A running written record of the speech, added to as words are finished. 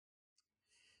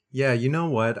Yeah, you know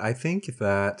what? I think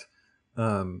that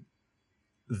um,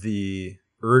 the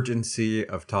urgency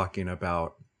of talking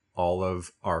about all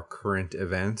of our current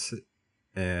events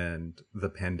and the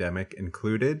pandemic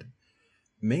included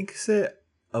makes it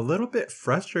a little bit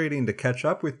frustrating to catch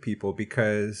up with people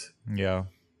because, Yeah.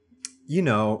 you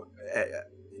know,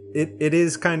 it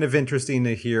is kind of interesting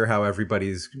to hear how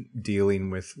everybody's dealing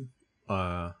with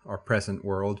our present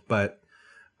world, but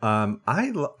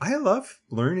I love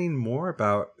learning more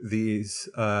about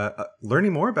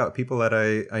learning more about people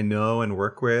that I know and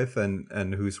work with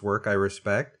and whose work I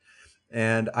respect.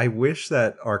 And I wish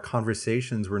that our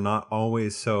conversations were not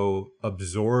always so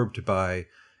absorbed by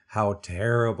how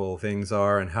terrible things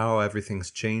are and how everything's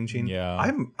changing. Yeah.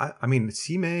 I mean,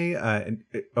 Sime,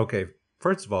 okay,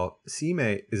 first of all,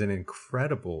 Sime is an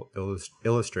incredible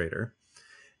illustrator,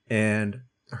 and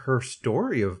her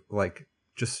story of like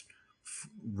just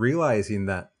realizing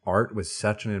that art was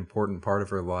such an important part of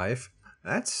her life,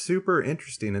 that's super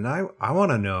interesting, and I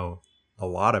want to know a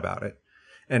lot about it.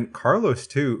 And Carlos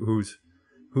too,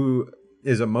 who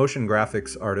is a motion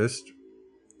graphics artist,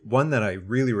 one that I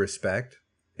really respect,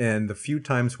 and the few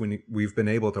times when we've been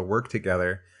able to work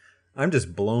together, I'm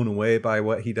just blown away by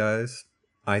what he does.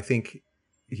 I think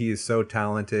he is so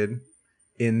talented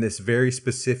in this very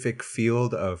specific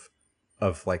field of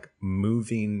like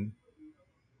moving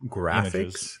Images.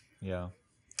 graphics. Yeah.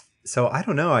 So I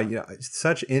don't know.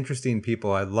 Such interesting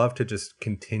people. I'd love to just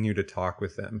continue to talk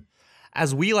with them.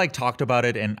 As we like talked about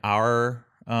it in our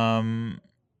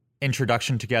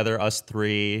introduction together, us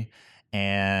three,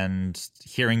 and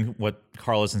hearing what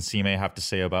Carlos and Sime have to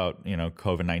say about,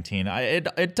 COVID-19,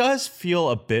 it does feel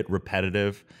a bit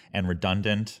repetitive and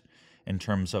redundant in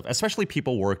terms of, especially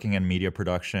people working in media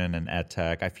production and ed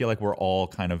tech. I feel like we're all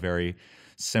kind of very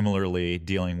similarly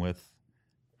dealing with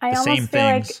I the same almost feel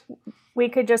things. like we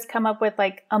could just come up with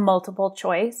like a multiple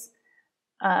choice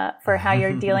for how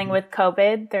you're dealing with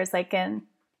COVID. There's like an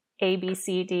A, B,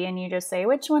 C, D, and you just say,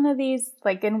 which one of these,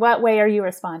 like in what way are you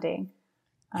responding?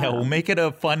 Yeah, we'll make it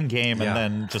a fun game and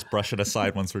then just brush it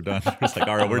aside once we're done. It's like,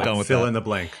 all right, we're done with fill that. in the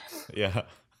blank. Yeah.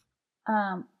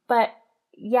 But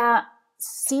yeah,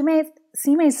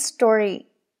 Sime's story,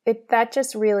 that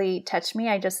just really touched me.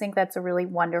 I just think that's a really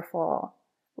wonderful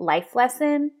life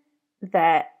lesson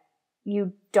that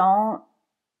you don't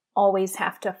always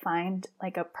have to find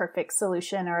like a perfect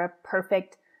solution or a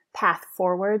perfect path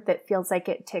forward that feels like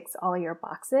it ticks all your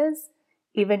boxes.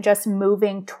 Even just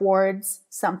moving towards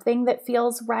something that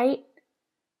feels right,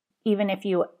 even if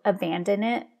you abandon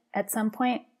it at some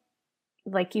point,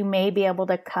 like you may be able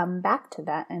to come back to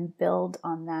that and build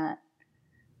on that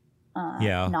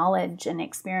knowledge and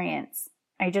experience.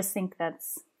 I think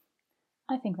that's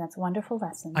a wonderful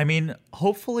lesson. I mean,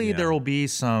 hopefully there will be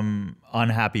some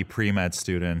unhappy pre-med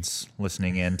students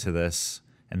listening into this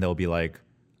and they'll be like,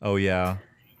 oh yeah,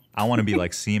 I want to be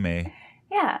like Sime.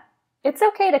 Yeah. It's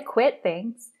okay to quit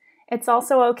things. It's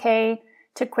also okay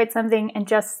to quit something and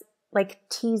just like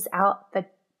tease out the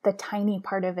tiny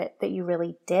part of it that you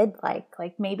really did like.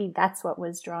 Like maybe that's what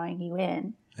was drawing you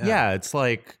in. Yeah, it's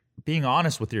like being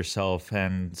honest with yourself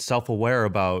and self-aware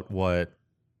about what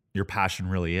your passion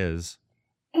really is.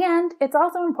 And it's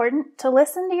also important to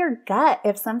listen to your gut.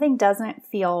 If something doesn't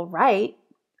feel right,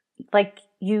 like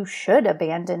you should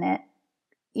abandon it.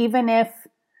 Even if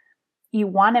you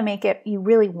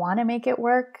really want to make it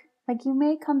work, like you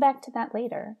may come back to that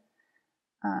later.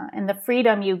 And the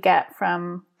freedom you get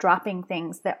from dropping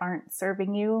things that aren't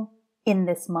serving you in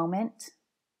this moment,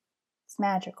 it's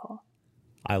magical.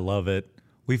 I love it.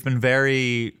 We've been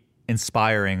very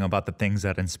inspiring about the things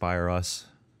that inspire us.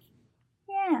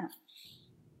 Yeah.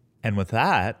 And with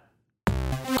that,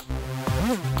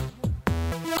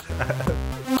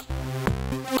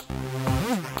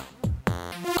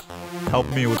 help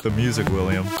me with the music,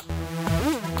 William.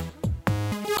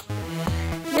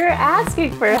 You're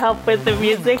asking for help with the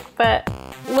music, but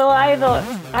we'll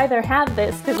either have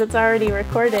this because it's already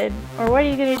recorded, or what are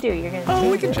you going to do? You're going to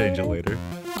we can change it later.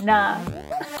 Nah.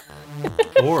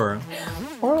 Or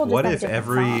we'll what if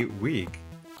every week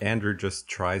Andrew just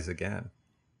tries again?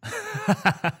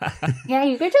 Yeah,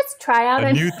 you could just try out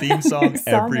a new theme song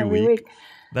every week.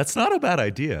 That's not a bad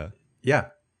idea. Yeah.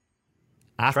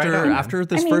 After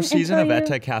this first season of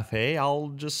EdTech Cafe, I'll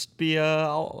just be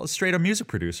a straight up music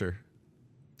producer.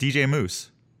 DJ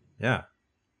Moose. Yeah.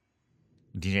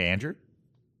 DJ Andrew?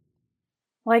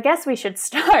 Well, I guess we should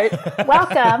start.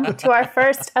 Welcome to our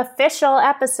first official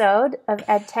episode of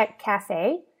EdTech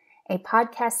Cafe, a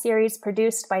podcast series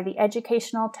produced by the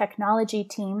Educational Technology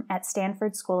team at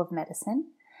Stanford School of Medicine.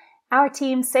 Our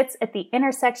team sits at the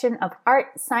intersection of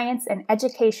art, science, and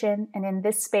education, and in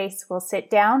this space we'll sit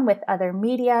down with other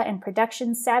media and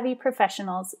production savvy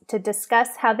professionals to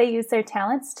discuss how they use their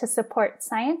talents to support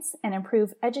science and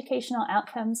improve educational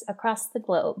outcomes across the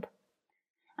globe.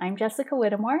 I'm Jessica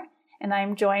Whittemore, and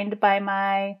I'm joined by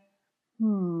my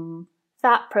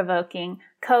thought-provoking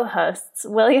co-hosts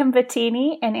William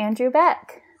Bettini and Andrew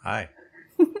Beck. Hi.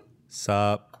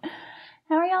 Sup?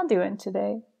 How are y'all doing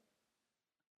today?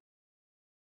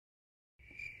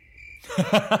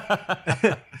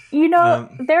 You know,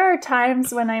 there are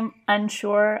times when I'm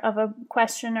unsure of a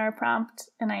question or a prompt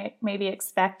and I maybe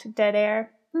expect dead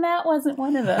air. And that wasn't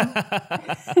one of them.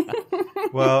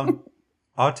 Well,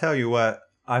 I'll tell you what,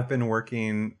 I've been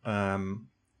working,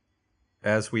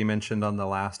 as we mentioned on the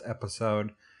last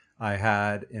episode, I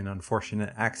had an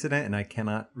unfortunate accident and I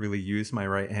cannot really use my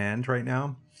right hand right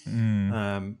now.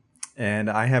 And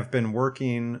I have been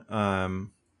working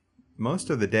most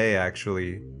of the day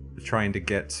actually trying to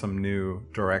get some new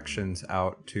directions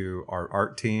out to our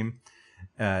art team.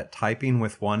 Typing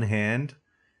with one hand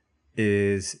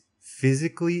is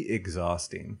physically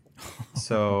exhausting.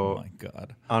 So Oh my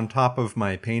God. on top of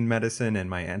my pain medicine and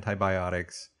my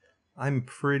antibiotics, I'm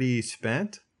pretty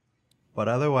spent, but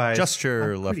otherwise Just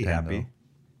your I'm left pretty hand, happy.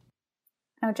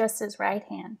 Oh, just his right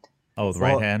hand. Oh, the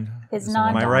Well, right hand? His Is the non-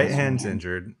 one My that- right dominant hand's hand.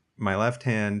 injured. My left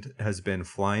hand has been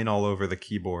flying all over the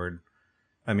keyboard.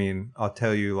 I mean, I'll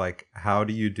tell you, like, how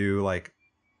do you do, like,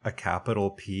 a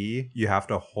capital P? You have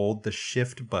to hold the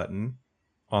shift button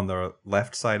on the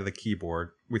left side of the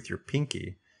keyboard with your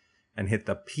pinky and hit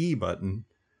the P button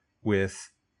with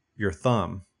your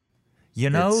thumb. You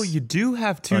know, It's you do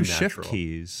have two shift unnatural.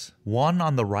 keys. One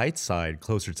on the right side,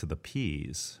 closer to the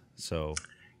P's. So,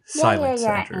 Silent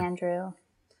yeah, center. Andrew.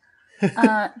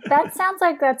 That sounds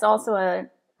like that's also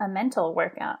a mental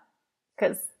workout.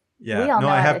 Because Yeah, we all no,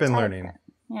 know I how have to been type, learning. but-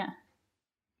 yeah.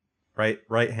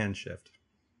 Right hand shift.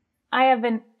 I have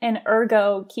an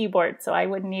ergo keyboard, so I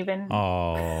wouldn't even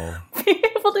oh, be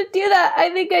able to do that. I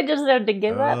think I just have to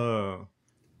give up. Oh.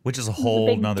 which is a a whole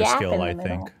big nother gap skill, in the I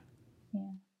middle. think.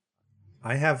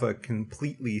 I have a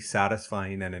completely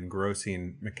satisfying and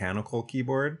engrossing mechanical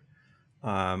keyboard,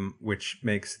 which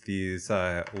makes these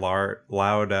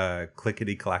loud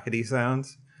clickety-clackety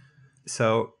sounds.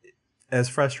 So as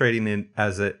frustrating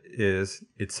as it is,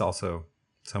 it's also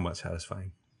somewhat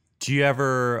satisfying. Do you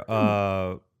ever,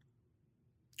 are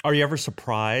you ever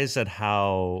surprised at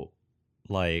how,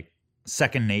 like,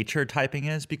 second nature typing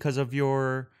is because of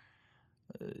your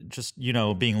just, you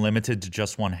know, being limited to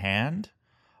just one hand?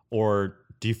 Or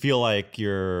do you feel like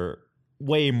you're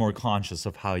way more conscious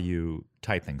of how you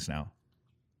type things now?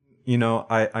 You know,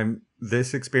 I'm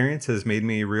this experience has made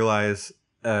me realize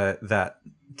that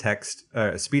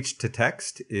speech to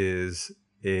text is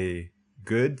a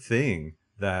good thing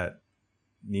that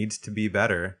needs to be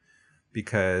better,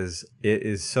 because it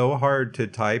is so hard to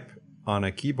type on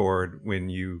a keyboard when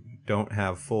you don't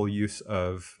have full use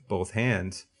of both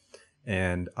hands,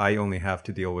 and I only have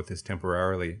to deal with this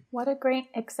temporarily. What a great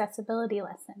accessibility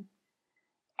lesson.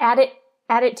 Add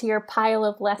it to your pile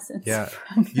of lessons. Yeah.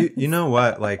 from You know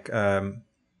what, like on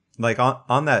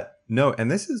that note, and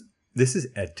this is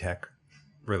ed tech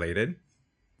related,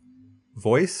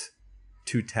 voice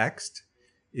to text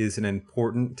is an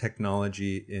important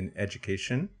technology in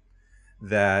education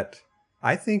that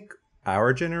I think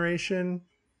our generation,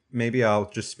 maybe I'll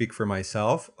just speak for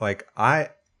myself, like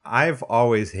I've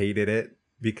always hated it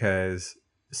because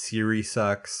Siri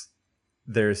sucks.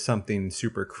 There's something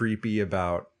super creepy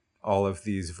about all of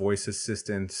these voice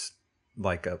assistants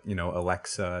like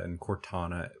Alexa and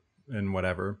Cortana and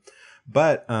whatever.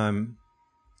 But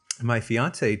my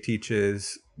fiance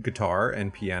teaches guitar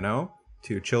and piano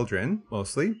to children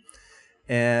mostly,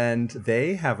 and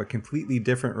they have a completely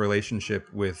different relationship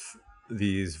with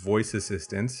these voice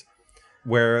assistants,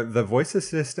 where the voice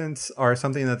assistants are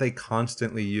something that they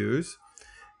constantly use,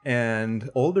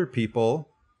 and older people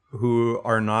who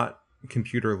are not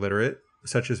computer literate,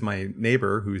 such as my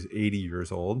neighbor who's 80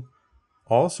 years old,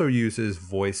 also uses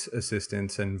voice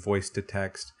assistants and voice to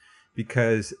text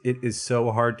because it is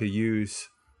so hard to use,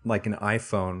 like an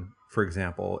iPhone, for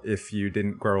example, if you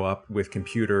didn't grow up with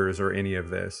computers or any of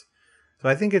this. So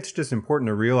I think it's just important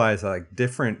to realize that, like,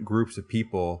 different groups of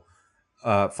people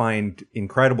find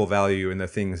incredible value in the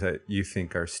things that you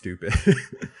think are stupid.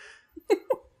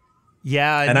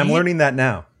 Yeah. And I'm learning that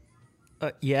now.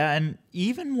 Yeah, and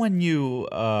even when you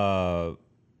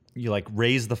like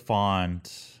raise the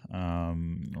font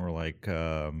or like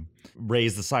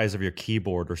raise the size of your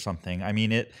keyboard or something, I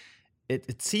mean it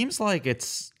seems like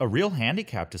it's a real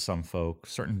handicap to some folk,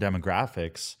 certain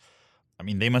demographics. I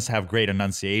mean, they must have great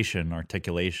enunciation,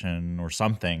 articulation, or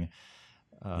something.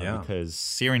 Because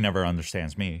Siri never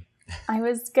understands me. I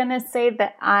was going to say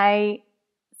that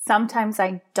sometimes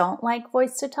I don't like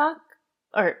voice to talk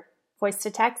or voice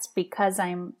to text because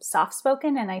I'm soft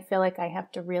spoken and I feel like I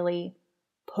have to really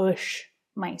push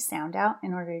my sound out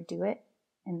in order to do it.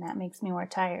 And that makes me more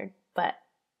tired. But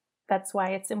that's why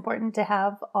it's important to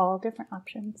have all different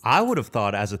options. I would have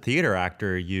thought as a theater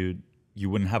actor, you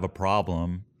wouldn't have a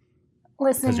problem.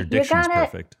 Listen, because your diction is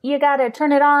perfect. You gotta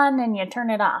turn it on and you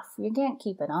turn it off. You can't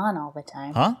keep it on all the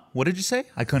time. Huh? What did you say?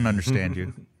 I couldn't understand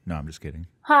you. No, I'm just kidding.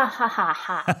 Ha ha ha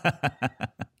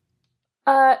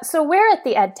ha. So we're at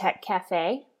the EdTech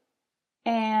Cafe,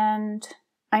 and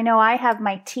I know I have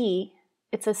my tea.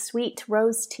 It's a sweet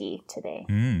rose tea today,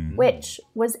 which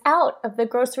was out of the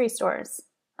grocery stores.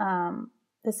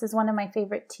 This is one of my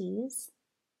favorite teas,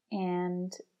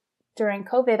 and during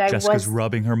COVID, Jessica's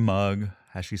rubbing her mug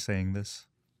as she's saying this.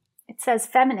 It says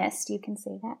feminist. You can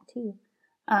say that too.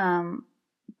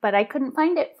 But I couldn't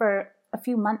find it for a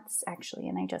few months, actually,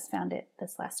 and I just found it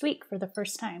this last week for the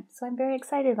first time. So I'm very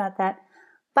excited about that.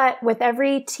 But with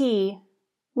every tea,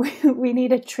 we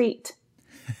need a treat.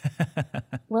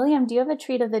 William, do you have a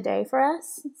treat of the day for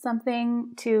us?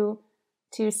 Something to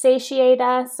satiate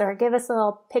us or give us a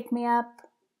little pick-me-up?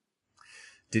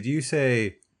 Did you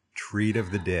say treat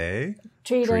of the day?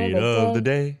 Treat of the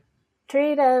day.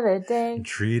 Treat of the day.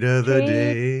 Treat of the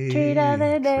day. Treat of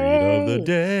the day. Treat of the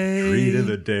day. Treat of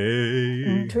the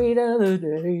day. Treat of the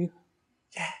day.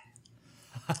 Yeah.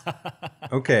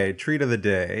 Okay, treat of the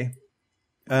day.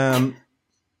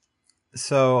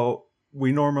 So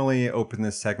we normally open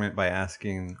this segment by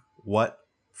asking what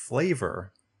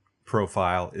flavor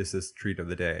profile is this treat of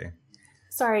the day?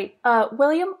 Sorry,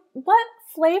 William, what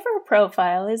flavor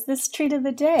profile is this treat of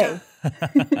the day?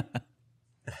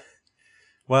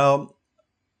 Well,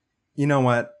 you know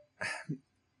what?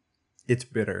 It's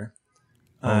bitter.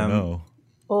 No.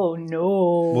 Oh,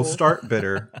 no. We'll start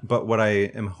bitter, but what I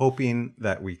am hoping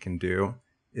that we can do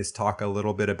is talk a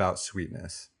little bit about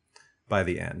sweetness by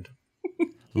the end.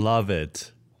 Love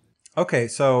it. Okay,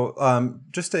 so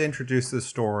just to introduce the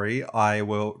story, I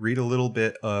will read a little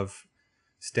bit of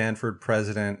Stanford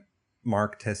President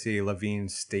Mark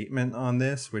Tessier-Lavigne's statement on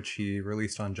this, which he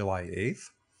released on July 8th.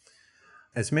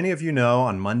 As many of you know,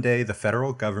 on Monday, the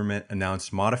federal government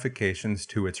announced modifications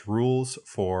to its rules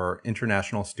for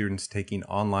international students taking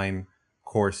online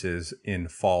courses in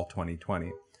fall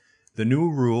 2020. The new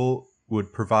rule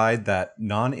would provide that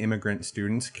non-immigrant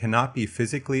students cannot be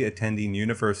physically attending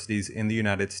universities in the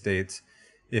United States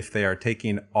if they are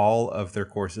taking all of their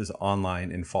courses online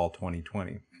in fall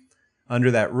 2020.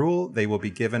 Under that rule, they will be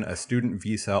given a student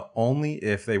visa only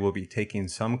if they will be taking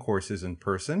some courses in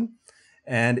person,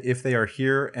 and if they are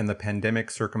here and the pandemic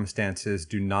circumstances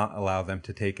do not allow them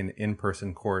to take an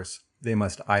in-person course, they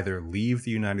must either leave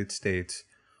the United States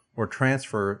or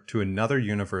transfer to another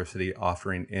university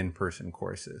offering in-person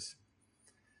courses.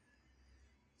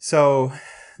 So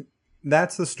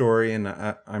that's the story, and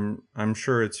I'm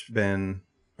sure it's been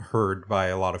heard by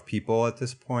a lot of people at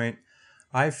this point.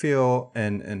 I feel,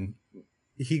 and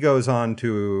he goes on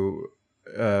to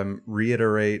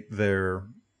reiterate their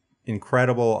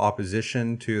incredible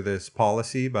opposition to this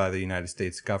policy by the United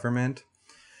States government,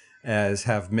 as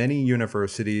have many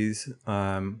universities.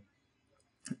 And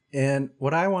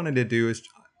what I wanted to do is,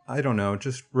 I don't know,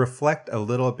 just reflect a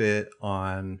little bit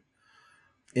on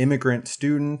immigrant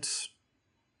students,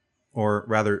 or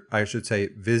rather, I should say,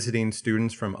 visiting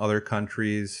students from other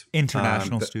countries.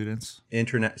 International students.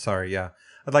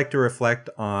 I'd like to reflect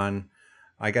on,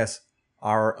 I guess,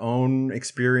 our own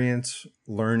experience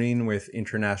learning with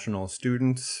international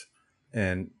students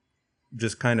and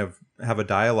just kind of have a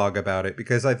dialogue about it,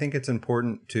 because I think it's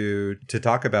important to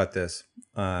talk about this.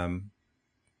 You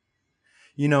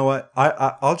know what?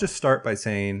 I'll just start by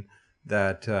saying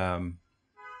that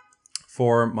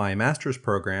for my master's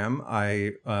program,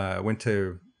 I went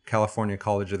to California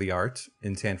College of the Arts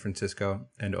in San Francisco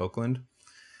and Oakland.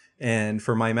 And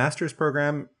for my master's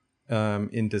program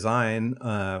in design,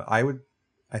 I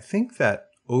think that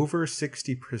over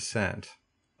 60%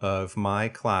 of my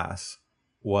class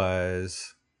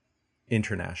was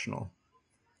international,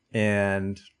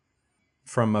 and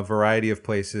from a variety of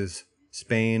places: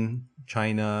 Spain,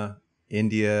 China,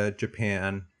 India,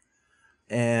 Japan.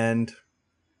 And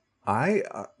I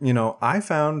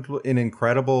found an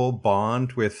incredible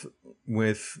bond with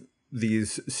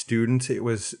these students. It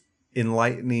was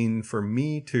enlightening for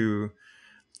me to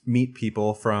meet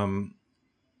people from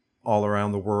all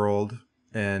around the world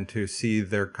and to see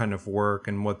their kind of work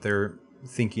and what they're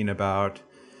thinking about.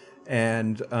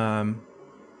 And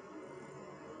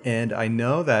And I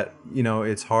know that,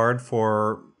 it's hard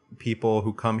for people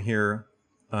who come here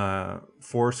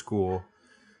for school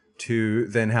to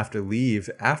then have to leave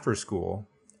after school.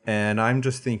 And I'm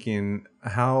just thinking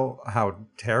how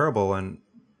terrible and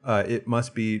it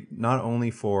must be not only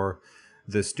for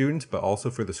the students, but also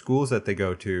for the schools that they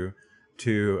go to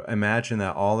imagine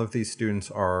that all of these students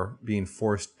are being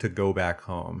forced to go back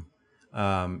home,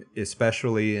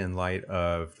 especially in light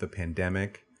of the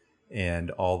pandemic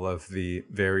and all of the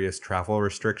various travel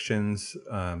restrictions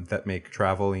that make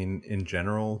traveling in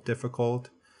general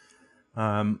difficult.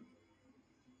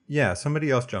 Yeah, somebody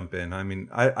else jump in. I mean,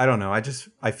 I don't know.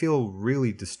 I feel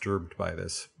really disturbed by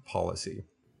this policy.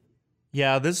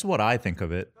 Yeah, this is what I think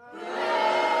of it.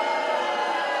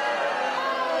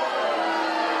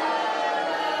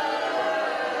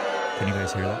 Can you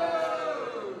guys hear that?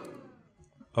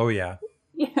 Oh, yeah.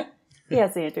 Yeah.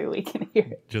 Yes, Andrew, we can hear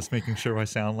it. Just making sure my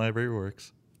sound library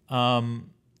works.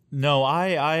 No,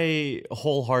 I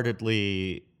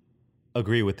wholeheartedly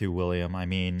agree with you, William. I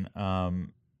mean, a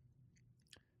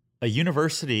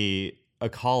university, a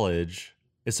college,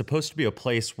 is supposed to be a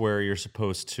place where you're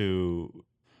supposed to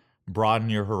broaden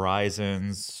your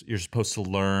horizons. You're supposed to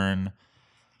learn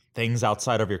things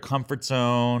outside of your comfort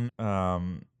zone,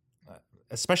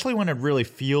 especially when it really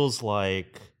feels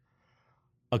like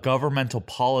a governmental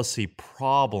policy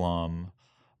problem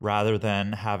rather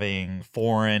than having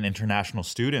foreign international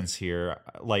students here.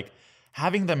 Like,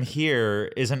 having them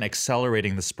here isn't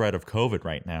accelerating the spread of COVID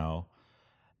right now.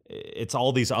 It's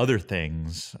all these other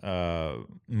things,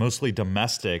 mostly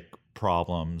domestic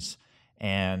problems,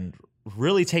 and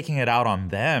really taking it out on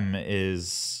them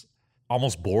is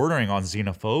almost bordering on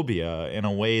xenophobia in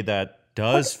a way that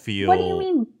does feel... What do you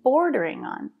mean bordering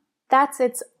on? That's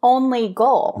its only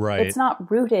goal. Right. It's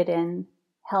not rooted in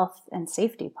health and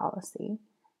safety policy.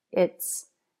 It's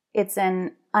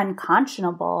an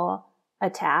unconscionable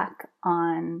attack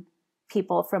on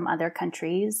people from other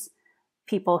countries,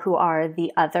 people who are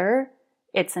the other.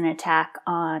 It's an attack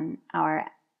on our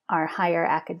higher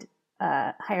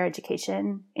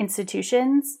education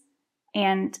institutions,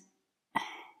 and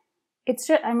it's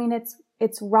just, I mean,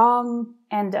 it's wrong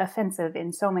and offensive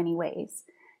in so many ways.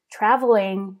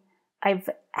 Traveling, I've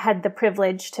had the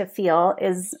privilege to feel,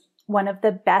 is one of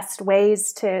the best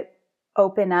ways to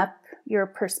open up your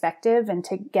perspective and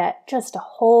to get just a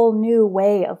whole new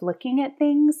way of looking at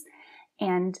things.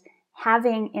 And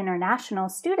having international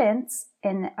students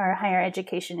in our higher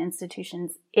education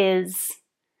institutions is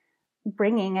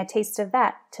bringing a taste of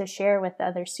that to share with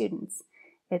other students.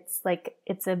 It's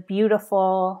a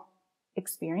beautiful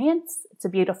experience. It's a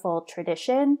beautiful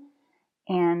tradition.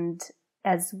 And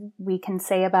as we can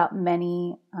say about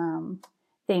many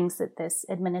things that this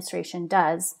administration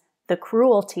does, the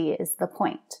cruelty is the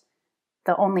point.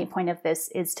 The only point of this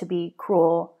is to be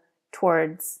cruel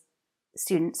towards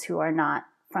students who are not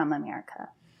from America.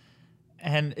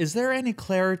 And is there any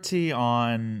clarity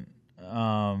on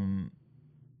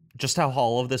just how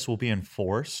all of this will be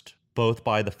enforced, both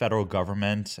by the federal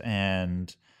government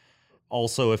and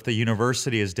also if the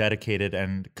university is dedicated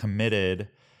and committed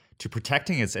to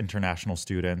protecting its international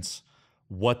students,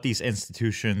 what these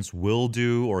institutions will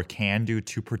do or can do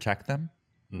to protect them?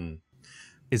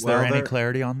 Is there any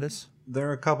clarity on this? There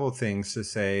are a couple of things to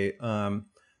say.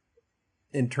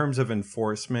 In terms of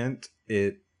enforcement,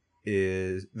 it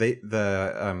is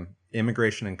the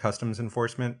Immigration and Customs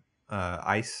Enforcement,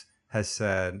 ICE, has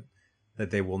said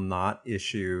that they will not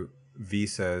issue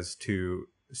visas to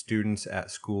students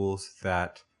at schools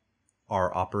that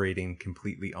are operating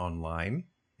completely online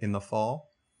in the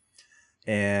fall.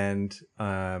 And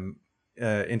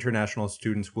international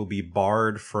students will be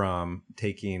barred from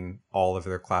taking all of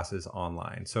their classes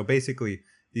online. So basically,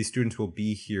 these students will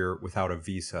be here without a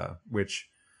visa, which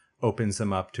opens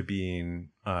them up to being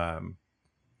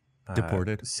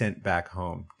deported, sent back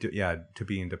home. To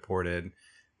being deported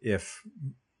if,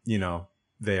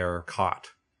 they're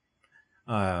caught.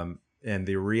 And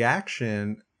the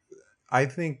reaction, I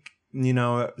think,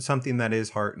 something that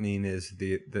is heartening is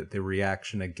that the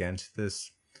reaction against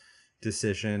this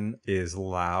decision is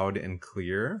loud and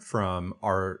clear from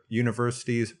our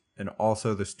universities and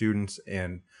also the students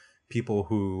and people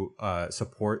who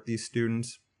support these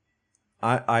students.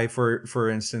 I for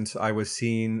instance, I was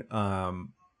seeing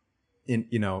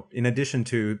in addition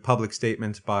to public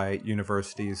statements by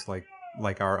universities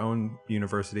like our own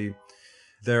university,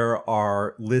 there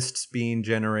are lists being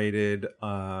generated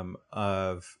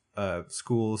of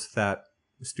schools that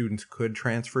students could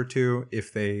transfer to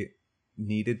if they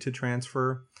needed to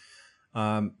transfer.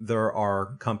 There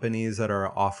are companies that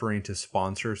are offering to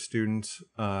sponsor students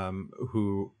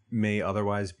who may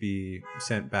otherwise be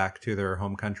sent back to their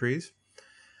home countries.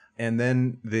 And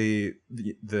then the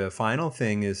final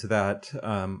thing is that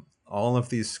all of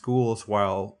these schools,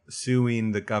 while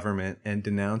suing the government and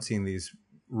denouncing these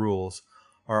rules,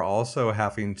 are also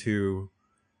having to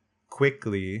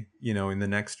quickly, in the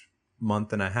next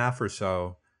month and a half or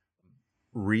so,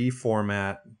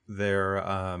 reformat their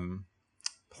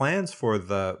plans for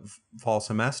the fall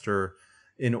semester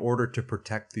in order to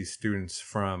protect these students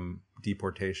from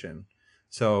deportation.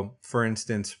 So, for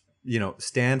instance,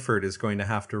 Stanford is going to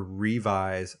have to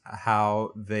revise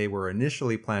how they were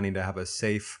initially planning to have a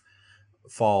safe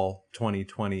fall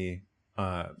 2020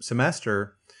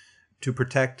 semester to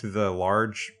protect the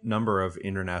large number of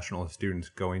international students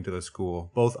going to the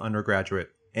school, both undergraduate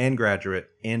and graduate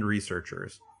and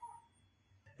researchers.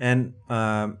 And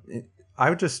I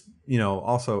would just,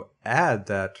 also add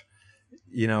that,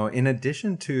 in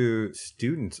addition to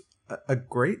students, a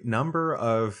great number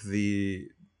of the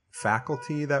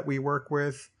faculty that we work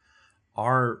with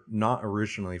are not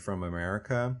originally from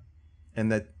America,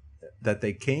 and that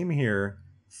they came here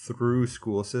through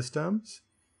school systems,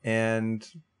 and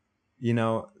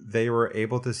they were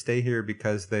able to stay here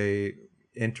because they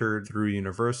entered through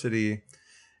university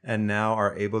and now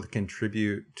are able to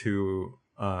contribute to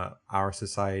our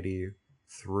society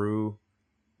through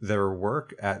their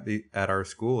work at our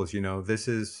schools. This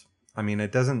is,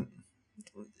 it doesn't,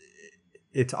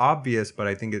 it's obvious, but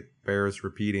I think it bears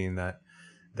repeating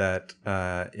that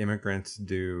immigrants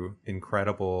do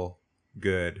incredible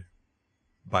good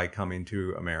by coming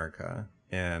to America.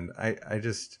 And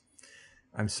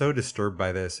I'm so disturbed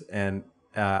by this. And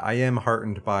I am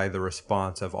heartened by the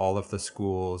response of all of the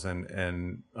schools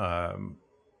and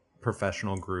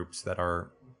professional groups that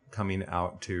are coming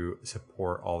out to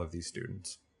support all of these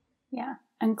students. Yeah.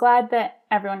 I'm glad that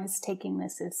everyone is taking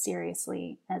this as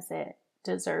seriously as it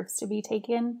deserves to be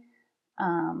taken.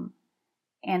 And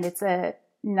it's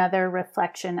another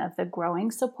reflection of the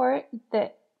growing support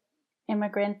that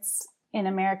immigrants in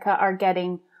America are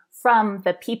getting from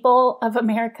the people of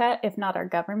America, if not our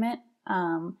government.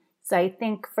 So I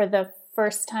think for the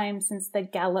first time since the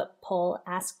Gallup poll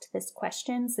asked this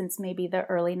question, since maybe the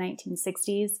early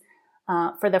 1960s,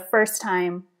 for the first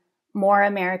time, more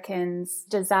Americans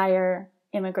desire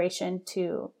immigration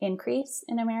to increase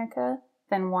in America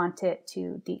than want it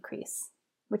to decrease,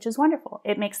 which is wonderful.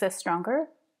 It makes us stronger,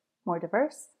 more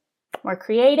diverse, more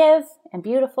creative and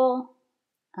beautiful.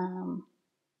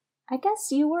 I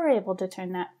guess you were able to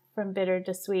turn that from bitter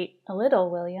to sweet a little,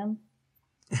 William.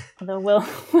 Although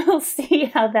we'll see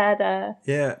how that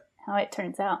how it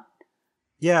turns out.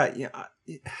 Yeah.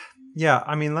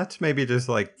 Let's maybe just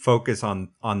focus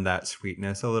on that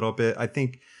sweetness a little bit. I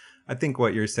think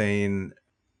what you're saying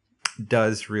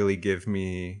does really give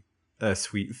me a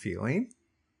sweet feeling.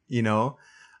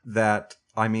 That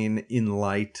in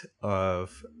light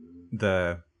of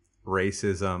the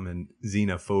racism and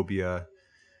xenophobia,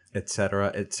 et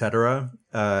cetera,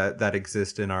 that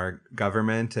exist in our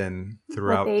government and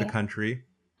throughout the country.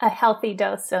 A healthy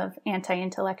dose of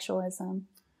anti-intellectualism.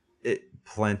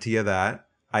 Plenty of that.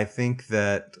 I think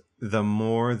that the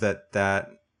more that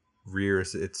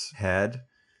rears its head,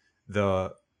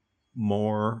 the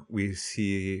more we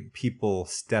see people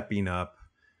stepping up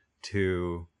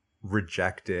to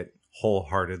reject it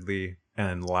wholeheartedly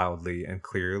and loudly and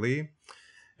clearly.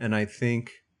 And I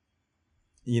think,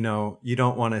 you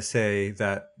don't want to say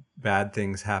that bad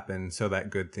things happen so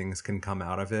that good things can come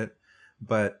out of it.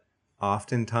 But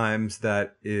oftentimes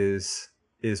that is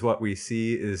what we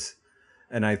see is,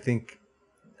 and I think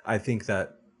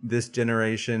that this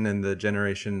generation and the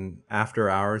generation after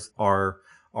ours are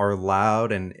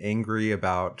loud and angry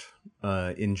about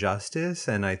injustice.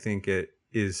 And I think it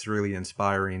is really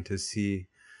inspiring to see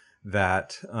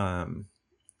that,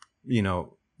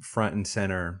 front and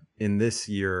center in this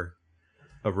year,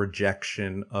 a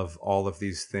rejection of all of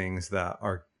these things that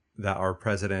our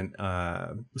president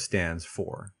stands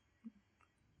for.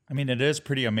 It is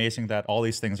pretty amazing that all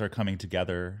these things are coming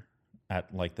together at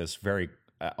this very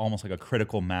almost like a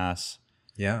critical mass.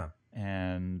 Yeah.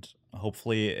 And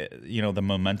hopefully, the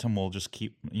momentum will just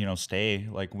keep, stay.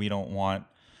 We don't want,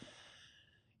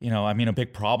 a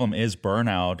big problem is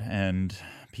burnout and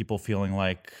people feeling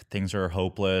like things are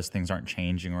hopeless, things aren't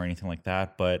changing or anything like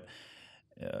that. But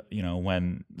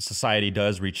when society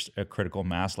does reach a critical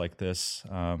mass like this,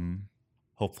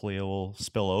 hopefully it will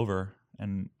spill over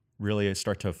and really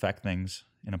start to affect things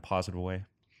in a positive way.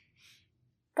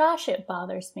 Gosh, it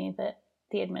bothers me that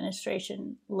the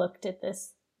administration looked at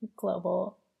this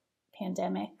global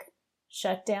pandemic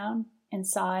shutdown and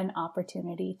saw an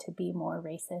opportunity to be more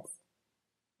racist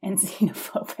and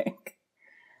xenophobic.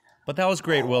 But that was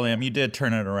great, William. You did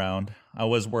turn it around. I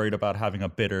was worried about having a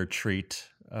bitter treat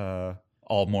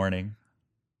all morning.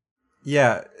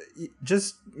 Yeah,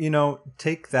 just,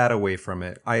 take that away from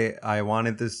it. I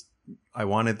wanted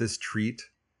this treat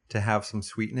to have some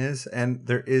sweetness, and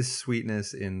there is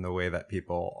sweetness in the way that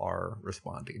people are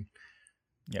responding.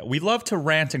 Yeah, we love to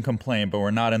rant and complain, but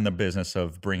we're not in the business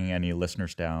of bringing any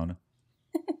listeners down.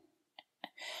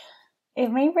 It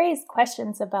may raise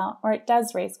questions about, or it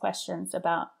does raise questions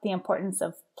about the importance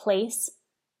of place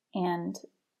and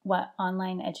what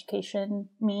online education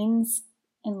means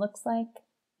and looks like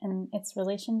and its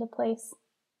relation to place.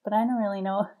 But I don't really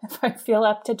know if I feel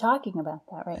up to talking about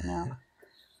that right now.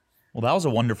 Well, that was a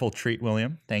wonderful treat,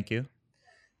 William. Thank you.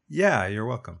 Yeah, you're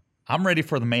welcome. I'm ready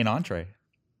for the main entree.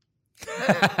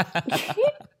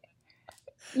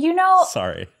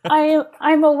 Sorry.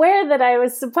 I'm aware that I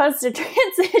was supposed to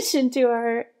transition to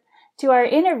our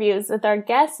interviews with our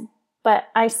guests, but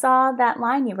I saw that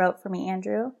line you wrote for me,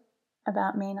 Andrew,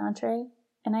 about main entree,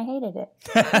 and I hated it.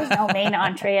 There's no main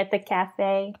entree at the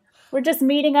cafe. We're just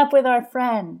meeting up with our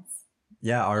friends.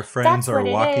 Yeah, our friends are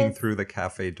walking through the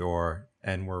cafe door,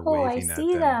 and we're waving at them. Oh,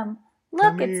 I see them.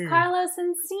 Look, it's Carlos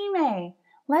and Sime.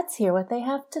 Let's hear what they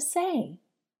have to say.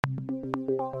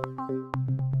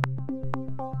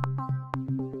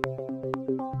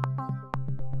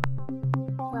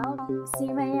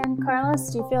 Sime and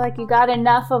Carlos, do you feel like you got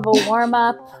enough of a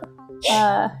warm-up,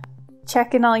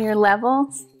 checking all your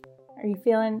levels? Are you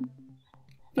feeling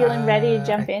ready to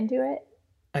jump into it?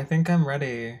 I think I'm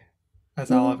ready, as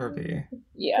I'll ever be.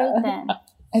 Yeah. Great, then.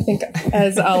 I think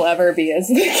as I'll ever be is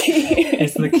the key.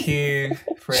 It's the key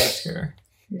phrase here.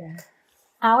 Yeah.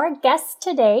 Our guests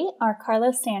today are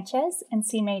Carlos Sanchez and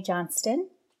Sime Johnston.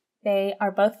 They are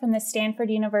both from the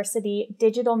Stanford University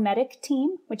Digital Medic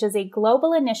team, which is a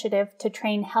global initiative to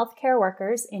train healthcare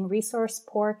workers in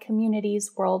resource-poor communities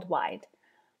worldwide.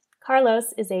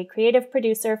 Carlos is a creative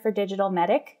producer for Digital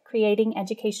Medic, creating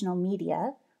educational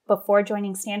media. Before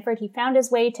joining Stanford, he found his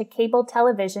way to cable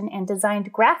television and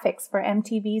designed graphics for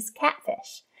MTV's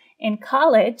Catfish. In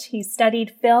college, he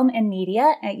studied film and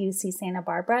media at UC Santa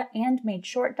Barbara and made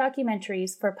short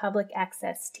documentaries for public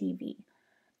access TV.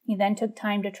 He then took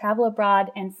time to travel abroad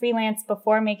and freelance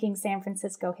before making San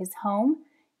Francisco his home.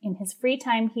 In his free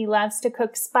time, he loves to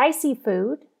cook spicy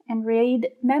food and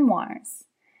read memoirs.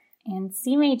 And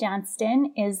Sime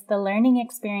Johnston is the learning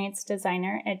experience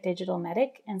designer at Digital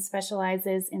Medic and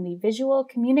specializes in the visual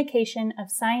communication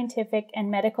of scientific and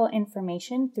medical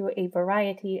information through a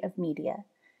variety of media.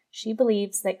 She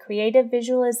believes that creative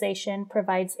visualization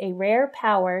provides a rare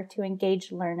power to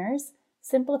engage learners,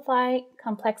 simplify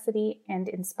complexity, and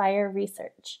inspire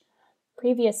research.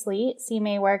 Previously,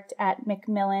 Sime worked at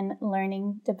Macmillan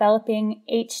Learning, developing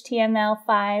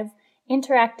HTML5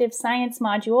 interactive science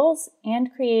modules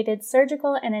and created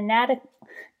surgical and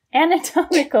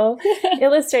anatomical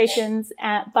illustrations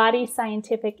at Body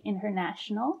Scientific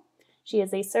International. She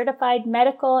is a certified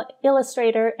medical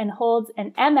illustrator and holds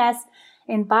an MS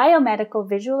in biomedical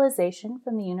visualization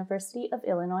from the University of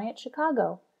Illinois at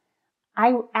Chicago.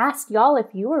 I asked y'all if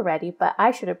you were ready, but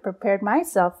I should have prepared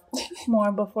myself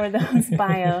more before those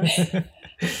bios.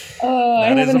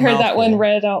 I haven't heard that one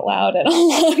read out loud in a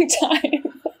long time.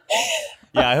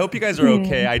 Yeah, I hope you guys are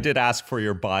okay. I did ask for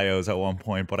your bios at one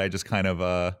point, but I just kind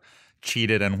of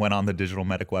cheated and went on the Digital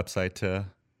Medic website to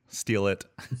steal it.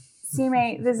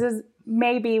 Sime, this is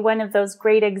maybe one of those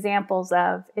great examples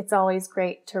of it's always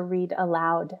great to read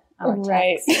aloud our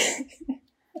text. Right.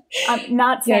 I'm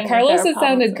not saying Carlos, it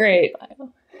sounded great.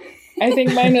 I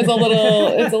think mine is a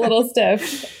little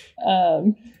stiff.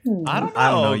 I don't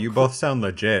know. You both sound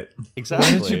legit.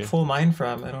 Exactly. Where did you pull mine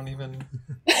from? I don't even know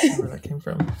where that came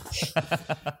from.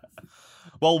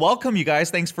 Well, welcome, you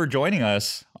guys. Thanks for joining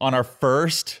us on our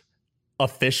first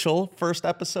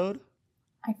episode.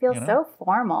 I feel so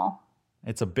formal.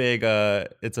 It's a big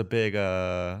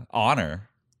honor,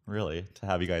 really, to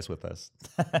have you guys with us.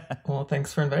 Well,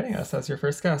 thanks for inviting us as your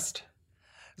first guest.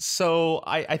 So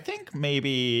I think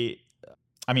maybe,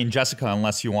 Jessica,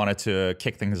 unless you wanted to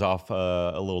kick things off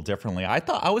a little differently, I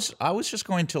thought I was just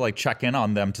going to check in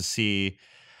on them to see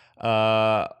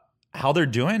how they're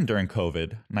doing during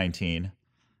COVID-19,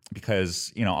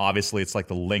 because obviously it's like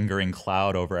the lingering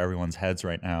cloud over everyone's heads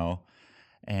right now,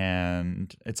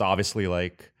 and it's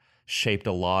obviously shaped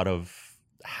a lot of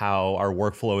how our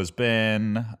workflow has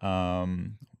been.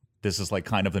 This is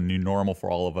kind of the new normal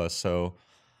for all of us. So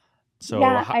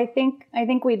yeah, I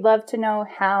think we'd love to know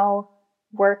how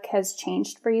work has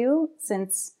changed for you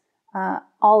since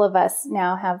all of us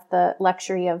now have the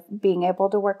luxury of being able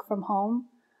to work from home.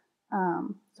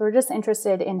 So we're just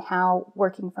interested in how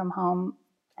working from home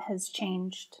has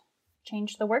changed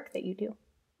the work that you do.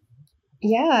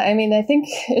 Yeah, I mean, I think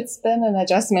it's been an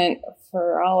adjustment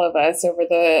for all of us over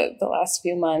the last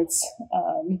few months.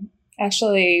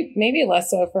 Actually, maybe less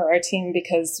so for our team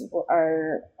because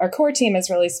our core team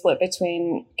is really split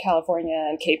between California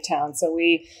and Cape Town. So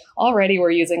we already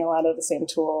were using a lot of the same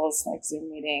tools like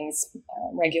Zoom meetings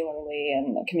regularly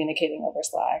and communicating over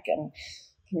Slack and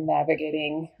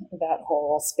navigating that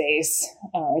whole space.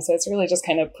 So it's really just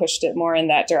kind of pushed it more in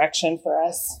that direction for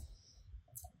us.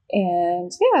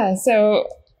 And yeah, so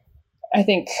I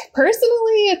think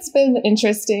personally, it's been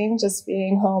interesting just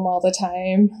being home all the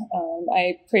time.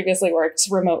 I previously worked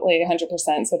remotely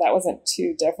 100%, so that wasn't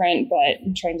too different,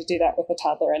 but trying to do that with a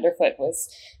toddler underfoot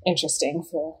was interesting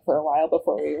for a while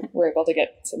before we were able to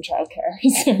get some childcare.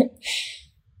 So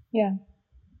yeah,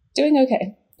 doing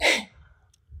okay.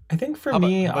 I think for How about-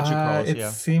 me, how about you, Carlos? it Yeah.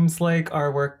 seems like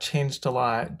our work changed a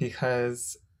lot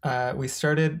because we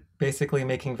started basically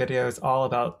making videos all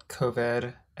about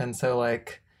COVID. And so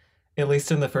like, at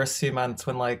least in the first few months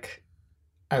when like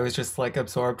I was just like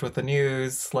absorbed with the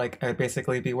news, like I'd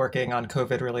basically be working on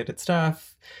COVID related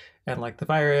stuff and like the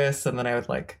virus, and then I would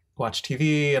like watch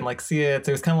TV and like see it.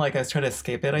 So it was kind of like I was trying to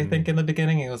escape it, I think, in the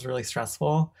beginning. It was really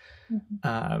stressful.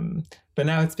 But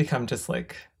now it's become just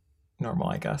like normal,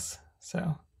 I guess.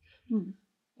 So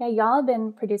Yeah, y'all have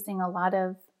been producing a lot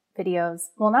of videos.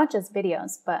 Well, not just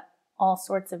videos, but all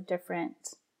sorts of different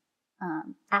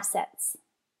assets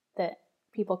that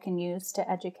people can use to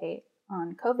educate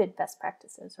on COVID best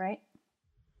practices, right?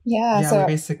 Yeah.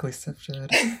 we basically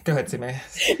shifted. Go ahead, Sime.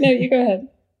 No, you go ahead.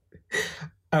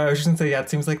 I was just gonna say, yeah, it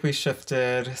seems like we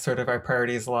shifted sort of our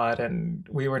priorities a lot, and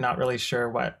we were not really sure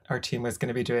what our team was going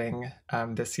to be doing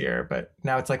this year. But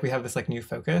now it's like we have this like new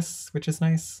focus, which is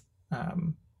nice.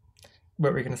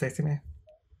 What were you going to say, Sime?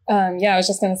 Yeah, I was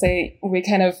just going to say we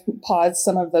kind of paused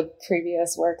some of the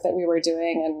previous work that we were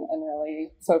doing and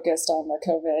really focused on the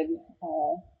COVID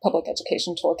public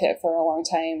education toolkit for a long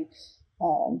time.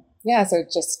 Yeah, so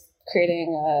just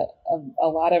creating a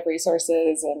lot of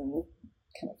resources and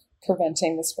kind of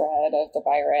preventing the spread of the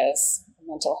virus,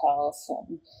 mental health,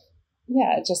 and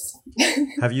yeah, just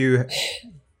Have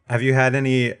you had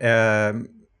any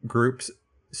groups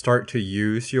start to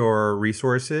use your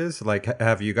resources? Like,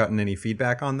 have you gotten any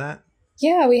feedback on that?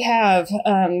 Yeah, we have.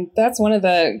 That's one of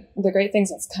the great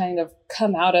things that's kind of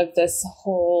come out of this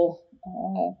whole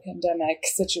pandemic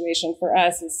situation for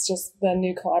us is just the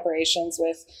new collaborations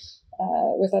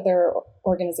with other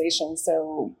organizations.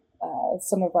 So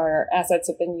some of our assets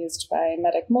have been used by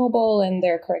Medic Mobile and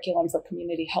their curriculum for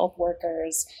community health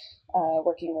workers,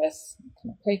 working with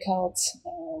PreCult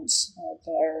and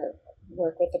their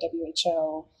work with the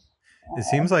WHO. It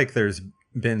seems like there's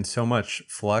been so much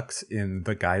flux in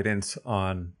the guidance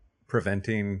on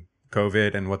preventing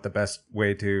COVID and what the best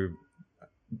way to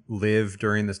live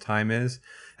during this time is.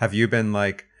 Have you been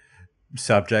like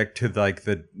subject to like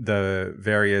the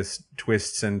various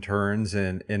twists and turns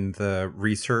in the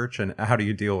research, and how do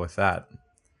you deal with that?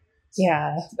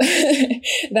 Yeah,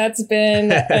 that's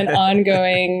been an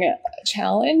ongoing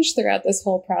challenge throughout this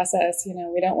whole process. You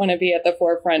know, we don't want to be at the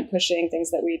forefront pushing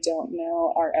things that we don't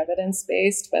know are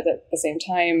evidence-based, but at the same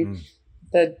time,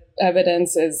 the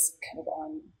evidence is kind of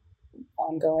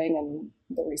ongoing and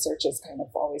the research is kind of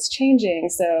always changing.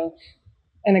 So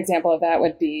an example of that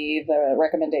would be the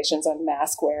recommendations on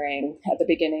mask wearing. At the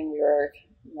beginning, we were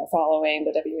following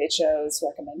the WHO's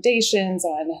recommendations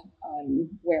on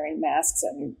wearing masks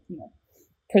and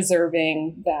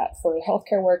preserving that for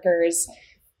healthcare workers.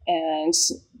 And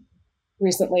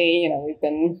recently, we've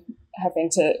been having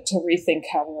to rethink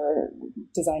how we're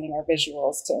designing our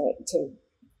visuals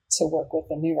to work with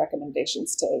the new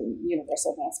recommendations to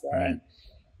universal mask wearing. Right.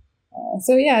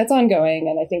 So yeah, it's ongoing,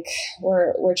 and I think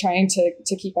we're trying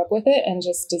to keep up with it and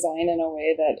just design in a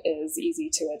way that is easy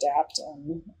to adapt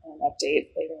and update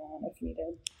later on if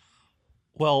needed.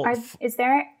 Well, is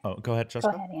there? Oh, go ahead,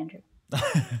 Jessica. Go ahead, Andrew.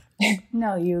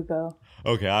 No, you go.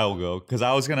 Okay, I will go because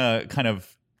I was gonna kind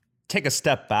of take a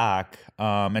step back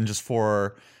and just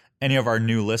for any of our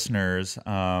new listeners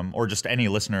or just any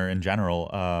listener in general.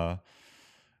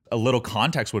 A little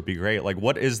context would be great. Like,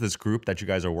 what is this group that you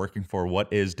guys are working for?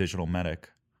 What is Digital Medic?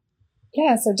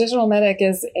 Yeah, so Digital Medic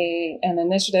is an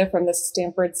initiative from the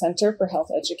Stanford Center for Health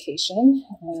Education.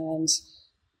 And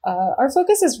our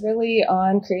focus is really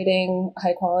on creating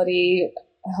high quality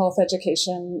health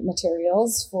education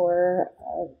materials for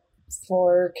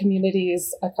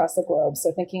communities across the globe.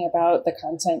 So thinking about the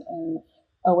content and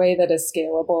a way that is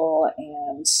scalable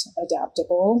and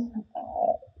adaptable,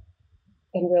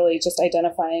 and really just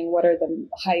identifying what are the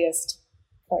highest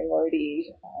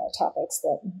priority topics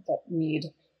that need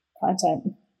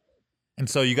content. And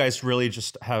so you guys really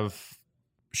just have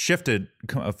shifted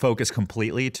focus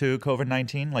completely to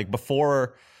COVID-19? Like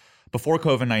before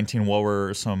COVID-19, what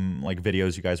were some like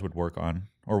videos you guys would work on,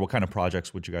 or what kind of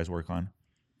projects would you guys work on?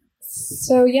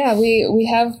 So yeah, we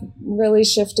have really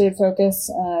shifted focus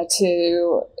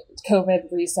to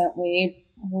COVID recently.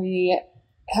 We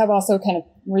have also kind of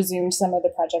resumed some of the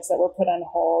projects that were put on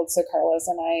hold. So Carlos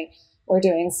and I were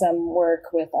doing some work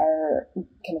with our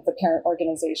kind of the parent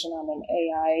organization on an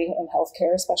AI and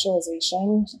healthcare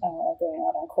specialization going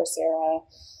out on Coursera.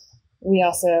 We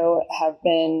also have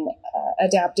been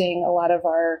adapting a lot of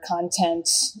our content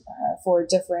for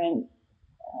different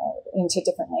into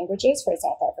different languages for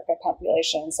South Africa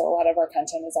population. So a lot of our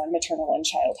content is on maternal and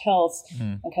child health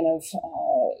and kind of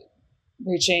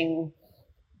reaching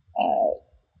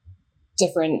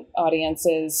different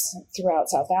audiences throughout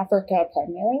South Africa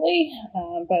primarily.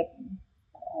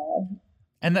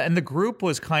 And the group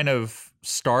was kind of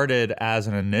started as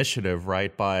an initiative,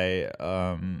 right, by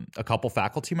a couple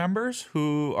faculty members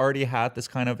who already had this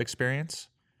kind of experience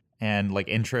and like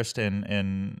interest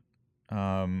in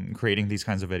creating these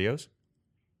kinds of videos,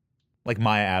 like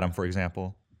Maya Adam, for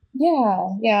example.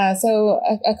 Yeah. So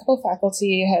a couple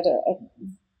faculty had a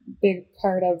big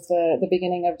part of the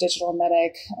beginning of Digital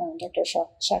Medic, Dr.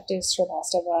 Shakti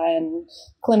Srivastava, and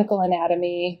clinical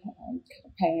anatomy,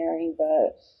 pioneering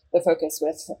the focus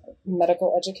with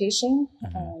medical education.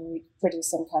 We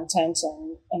produced some content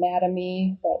in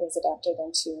anatomy that was adapted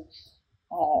into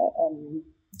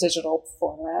digital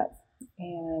format,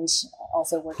 and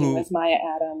also working with Maya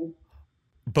Adam.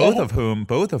 Both of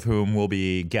whom will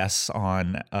be guests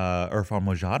on Irfan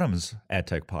Mojadam's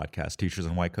EdTech podcast, Teachers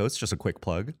in White Coats. Just a quick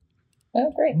plug. Oh,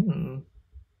 great.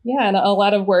 Yeah, and a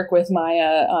lot of work with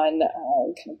Maya on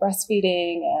kind of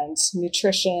breastfeeding and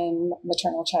nutrition,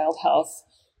 maternal child health.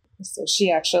 So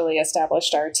she actually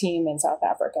established our team in South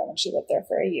Africa when she lived there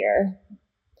for a year.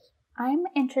 I'm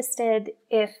interested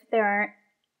if there are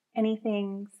any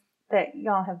things that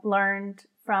y'all have learned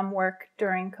from work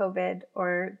during COVID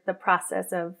or the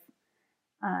process of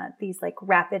these like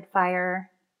rapid fire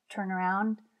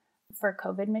turnaround for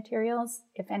COVID materials,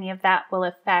 if any of that will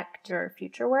affect your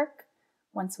future work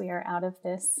once we are out of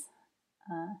this.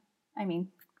 I mean,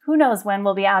 who knows when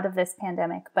we'll be out of this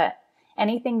pandemic, but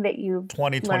anything that you've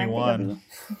 2021.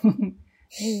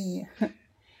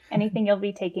 Anything you'll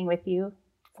be taking with you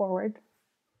forward?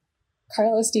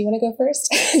 Carlos, do you want to go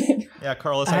first? Yeah,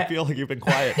 Carlos, I feel like you've been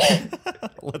quiet.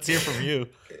 Let's hear from you.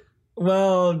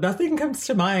 Well, nothing comes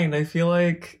to mind. I feel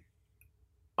like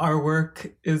our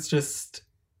work is just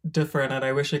different, and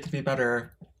I wish it could be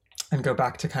better and go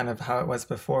back to kind of how it was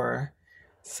before.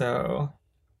 So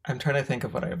I'm trying to think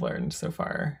of what I've learned so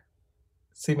far.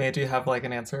 Simei, do you have like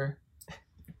an answer?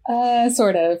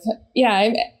 Sort of.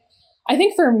 Yeah, I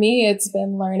think for me, it's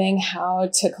been learning how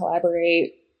to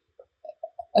collaborate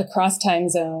across time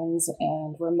zones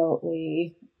and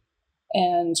remotely,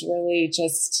 and really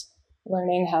just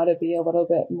learning how to be a little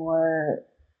bit more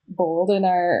bold in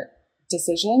our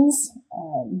decisions.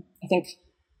 I think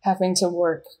having to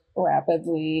work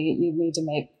rapidly, you need to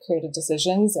make creative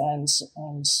decisions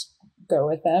and go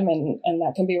with them. And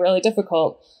that can be really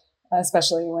difficult,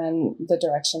 especially when the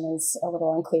direction is a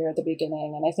little unclear at the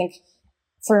beginning. And I think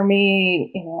for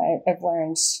me, I've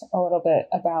learned a little bit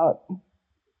about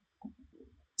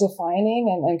defining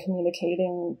and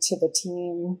communicating to the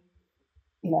team,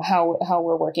 how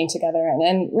we're working together.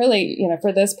 And really,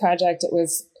 for this project, it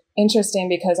was interesting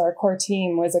because our core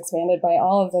team was expanded by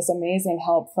all of this amazing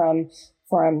help from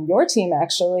your team,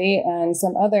 actually, and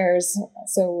some others.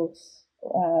 So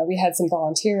we had some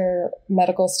volunteer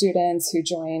medical students who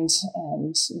joined,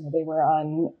 and they were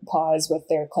on pause with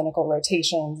their clinical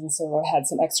rotations, and so had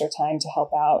some extra time to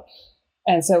help out.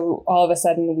 And so all of a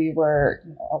sudden we were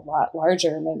a lot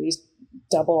larger, maybe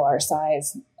double our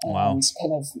size, and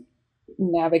kind of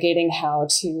navigating how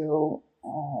to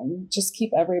just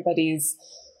keep everybody's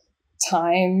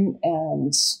time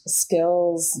and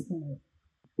skills,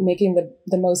 making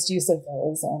the most use of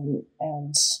those,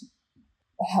 and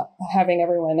having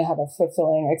everyone have a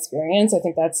fulfilling experience. I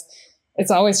think it's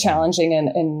always challenging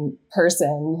in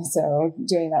person. So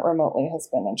doing that remotely has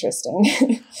been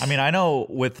interesting. I mean, I know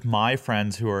with my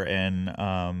friends who are in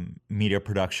media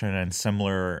production and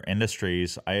similar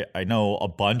industries, I know a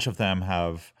bunch of them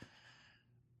have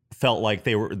felt like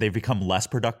they've become less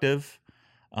productive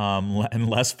and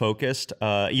less focused,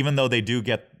 even though they do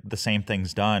get the same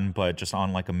things done, but just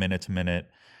on like a minute to minute,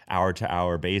 hour to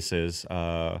hour basis.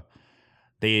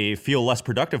 They feel less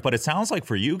productive. But it sounds like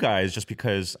for you guys, just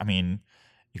because, I mean,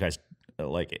 you guys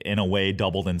like in a way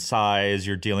doubled in size,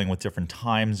 you're dealing with different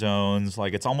time zones.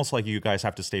 Like it's almost like you guys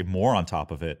have to stay more on top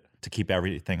of it to keep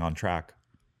everything on track.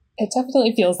 It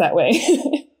definitely feels that way.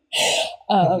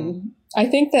 I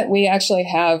think that we actually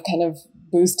have kind of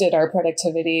boosted our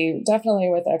productivity, definitely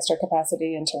with extra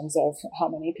capacity in terms of how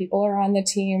many people are on the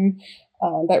team,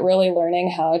 but really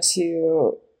learning how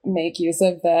to make use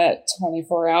of that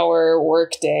 24-hour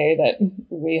work day that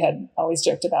we had always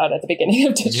joked about at the beginning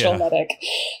of Digital Medic.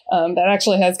 That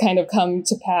actually has kind of come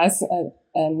to pass,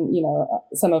 and you know,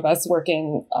 some of us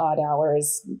working odd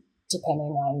hours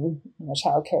depending on, you know,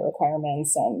 childcare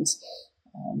requirements and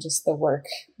just the work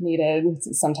needed.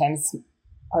 Sometimes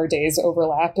our days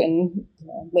overlap in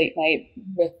late night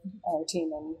with our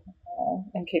team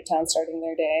in Cape Town starting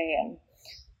their day, and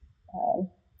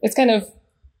it's kind of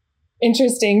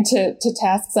interesting to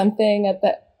task something at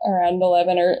around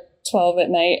 11 or 12 at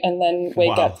night and then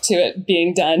wake up to it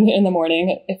being done in the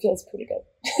morning. It feels pretty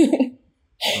good.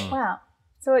 Wow.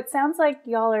 So it sounds like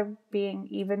y'all are being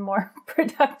even more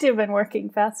productive and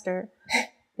working faster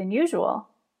than usual.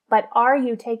 But are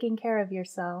you taking care of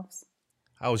yourselves?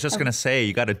 I was just going to say,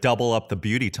 you got to double up the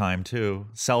beauty time too.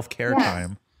 Self-care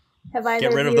time.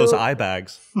 Get rid of those eye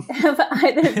bags. Have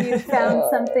either of you found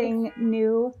something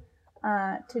new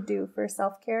to do for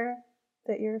self-care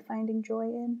that you're finding joy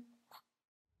in?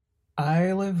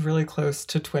 I live really close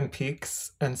to Twin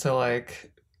Peaks, and so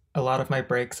like a lot of my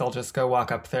breaks I'll just go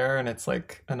walk up there, and it's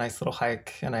like a nice little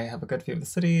hike, and I have a good view of the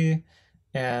city,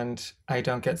 and I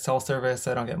don't get cell service,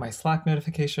 I don't get my Slack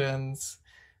notifications,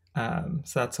 so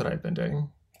that's what I've been doing.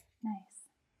 Nice.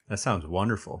 That sounds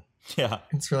wonderful. Yeah,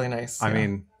 it's really nice. I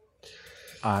mean,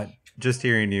 just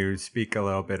hearing you speak a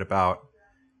little bit about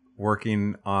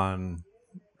working on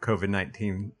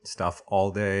COVID-19 stuff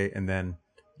all day, and then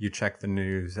you check the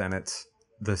news and it's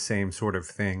the same sort of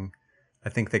thing. I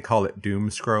think they call it doom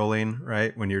scrolling,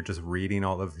 right? When you're just reading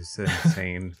all of this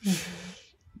insane,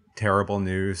 terrible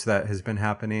news that has been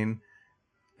happening.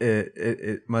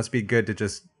 It must be good to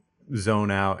just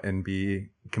zone out and be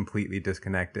completely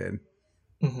disconnected.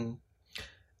 Mm-hmm.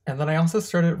 And then I also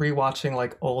started rewatching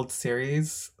like old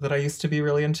series that I used to be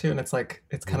really into, and it's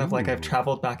kind of like I've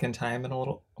traveled back in time in a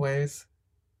little ways.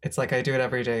 It's like I do it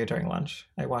every day during lunch.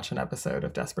 I watch an episode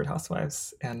of Desperate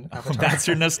Housewives and Avatar. That's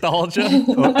your nostalgia?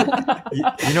 You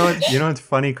know what's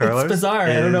funny, Carlos? It's bizarre.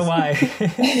 I don't know why.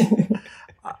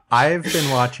 I've been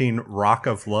watching Rock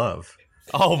of Love.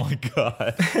 Oh my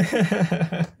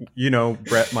God. You know,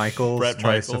 Bret Michaels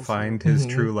tries to find his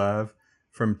true love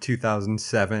from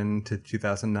 2007 to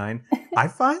 2009.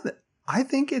 I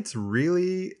think it's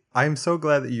really, I'm so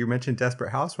glad that you mentioned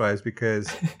Desperate Housewives,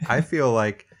 because I feel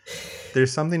like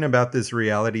there's something about this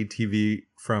reality TV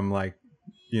from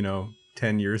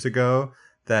 10 years ago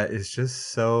that is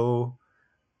just so,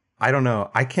 I don't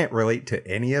know. I can't relate to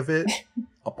any of it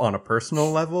on a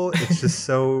personal level. It's just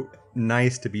so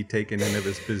nice to be taken into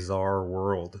this bizarre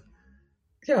world.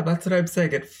 Yeah, that's what I'm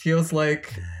saying. It feels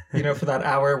like, for that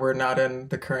hour, we're not in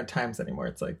the current times anymore.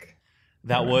 It's like...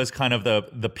 That was kind of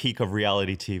the peak of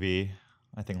reality TV,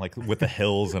 I think, like with The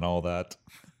Hills and all that.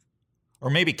 Or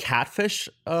maybe Catfish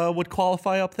would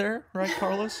qualify up there, right,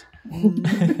 Carlos?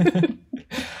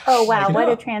 Oh, wow. What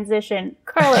a transition.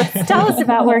 Carlos, tell us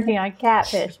about working on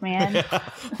Catfish, man. Yeah.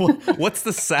 What's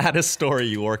the saddest story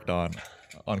you worked on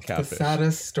Catfish? The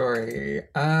saddest story.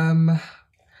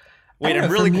 Wait,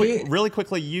 and really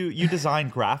quickly, you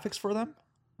designed graphics for them?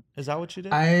 Is that what you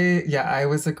did? I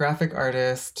was a graphic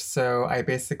artist, so I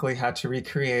basically had to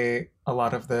recreate a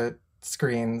lot of the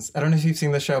screens. I don't know if you've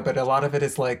seen the show, but a lot of it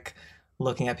is like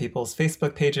looking at people's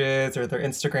Facebook pages or their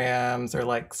Instagrams or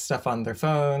like stuff on their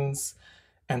phones.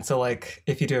 And so like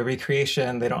if you do a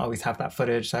recreation, they don't always have that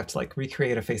footage. So I have to like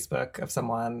recreate a Facebook of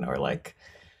someone or like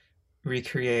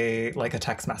recreate like a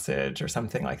text message or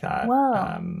something like that.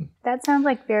 Whoa. That sounds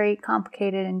like very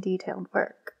complicated and detailed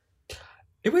work.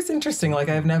 It was interesting. Like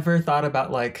I've never thought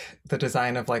about like the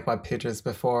design of like web pages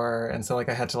before. And so like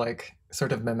I had to like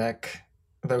sort of mimic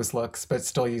those looks, but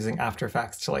still using After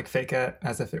Effects to like fake it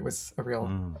as if it was a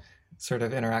real sort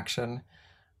of interaction.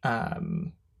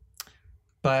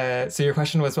 But so your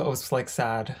question was what was like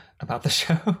sad about the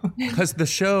show? Because the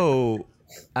show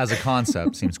as a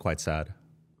concept seems quite sad.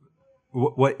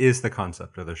 What is the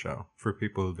concept of the show for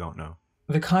people who don't know?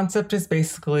 The concept is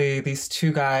basically these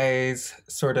two guys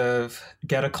sort of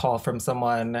get a call from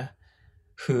someone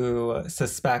who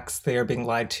suspects they are being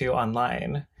lied to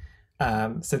online.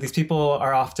 So these people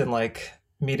are often like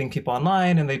meeting people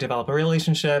online and they develop a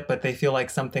relationship, but they feel like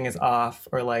something is off,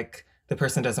 or like the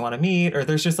person doesn't want to meet, or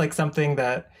there's just like something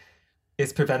that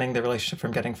is preventing the relationship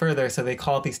from getting further. So they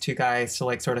call these two guys to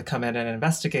like sort of come in and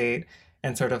investigate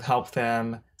and sort of help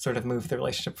them sort of move the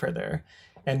relationship further.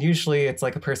 And usually it's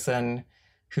like a person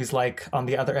who's like on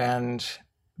the other end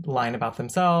lying about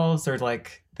themselves, or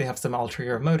like they have some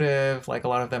ulterior motive. Like a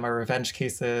lot of them are revenge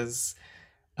cases.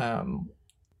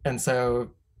 And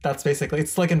so that's basically,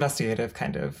 it's like investigative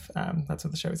kind of, that's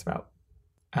what the show is about.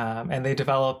 And they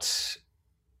developed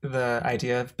the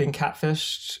idea of being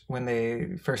catfished when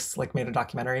they first like made a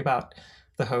documentary about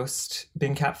the host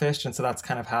being catfished. And so that's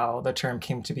kind of how the term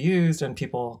came to be used. And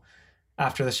people,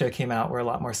 after the show came out, were a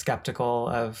lot more skeptical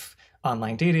of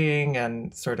online dating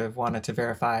and sort of wanted to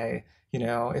verify, you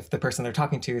know, if the person they're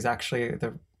talking to is actually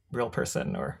the real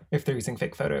person, or if they're using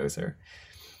fake photos, or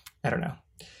I don't know.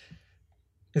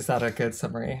 Is that a good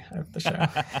summary of the show?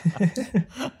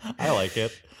 I like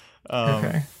it.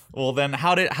 Okay. Well, then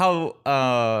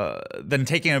then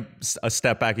taking a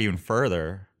step back even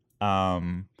further,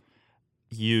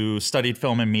 you studied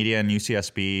film and media in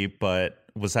UCSB, but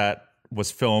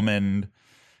was film and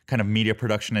kind of media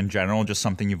production in general just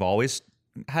something you've always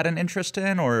had an interest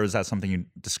in, or was that something you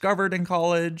discovered in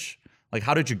college? Like,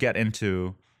 how did you get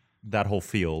into that whole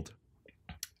field?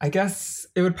 I guess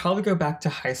it would probably go back to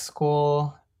high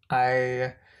school.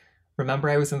 I remember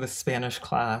I was in the Spanish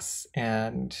class,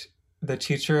 and the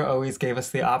teacher always gave us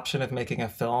the option of making a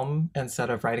film instead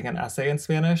of writing an essay in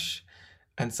Spanish.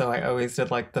 And so I always did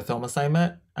like the film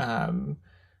assignment.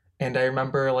 And I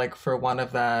remember like for one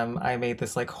of them, I made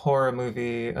this like horror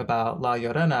movie about La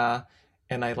Llorona,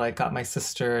 and I like got my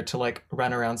sister to like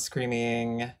run around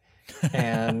screaming,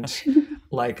 and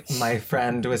like my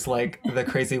friend was like the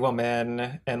crazy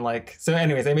woman. And like, so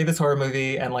anyways, I made this horror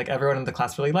movie, and like everyone in the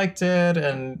class really liked it.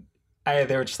 And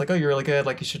they were just like, oh, you're really good.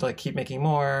 Like you should like keep making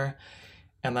more.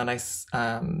 And then I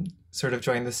sort of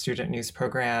joined the student news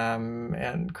program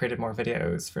and created more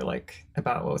videos for like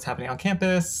about what was happening on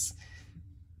campus.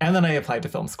 And then I applied to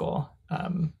film school.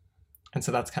 And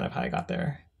so that's kind of how I got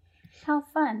there. How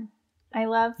fun. I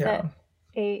love Yeah. that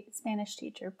a Spanish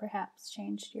teacher perhaps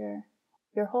changed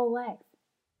your whole life.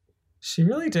 She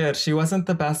really did. She wasn't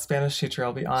the best Spanish teacher,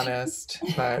 I'll be honest,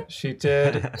 but she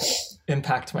did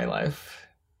impact my life.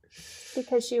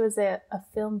 Because she was a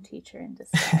film teacher in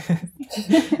disguise.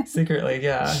 Secretly,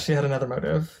 yeah. She had another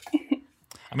motive.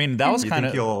 I mean, that was Do you kind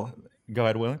think of... Go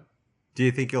ahead, William. Do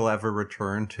you think you'll ever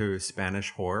return to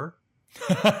Spanish horror?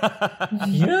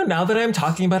 You know, now that I'm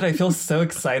talking about it, I feel so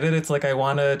excited. It's like I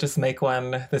want to just make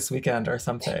one this weekend or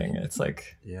something. It's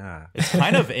like... Yeah. It's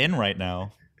kind of in right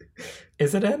now.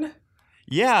 Is it in?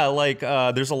 Yeah, like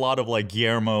there's a lot of like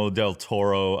Guillermo del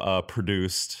Toro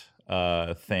produced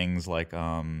things like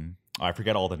I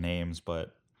forget all the names,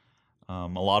 but a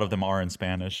lot of them are in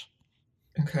Spanish.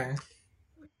 Okay.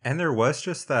 And there was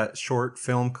just that short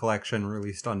film collection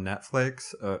released on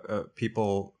Netflix,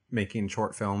 people making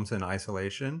short films in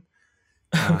isolation.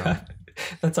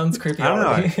 That sounds creepy. I don't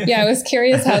already. Yeah, I was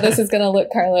curious how this is going to look,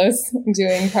 Carlos,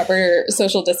 doing proper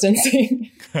social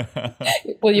distancing.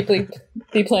 Will you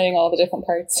be playing all the different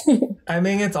parts? I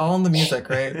mean, it's all in the music,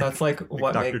 right? That's like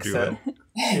what Dr. makes Doolittle. it.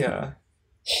 Yeah.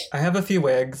 I have a few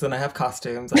wigs and I have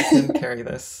costumes. I can carry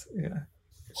this. Yeah.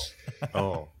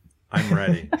 Oh, I'm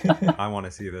ready. I want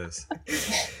to see this.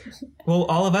 Well,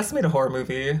 all of us made a horror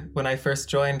movie when I first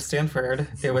joined Stanford.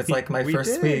 It was like my We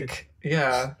first did. week.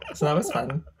 Yeah. So that was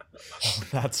fun.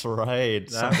 That's right.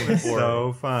 That Something was for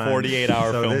so fun.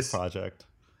 48-hour So film this- project.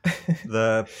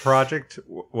 The project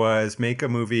was make a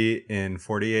movie in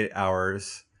 48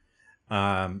 hours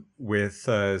with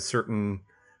certain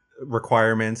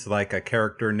requirements like a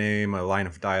character name, a line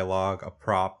of dialogue, a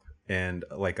prop, and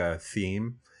like a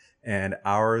theme. And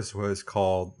ours was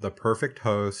called The Perfect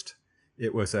Host.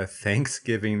 It was a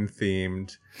Thanksgiving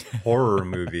themed horror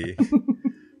movie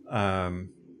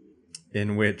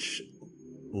in which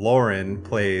Lauren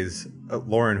plays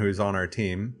Lauren, who's on our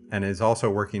team and is also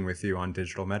working with you on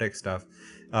digital medic stuff,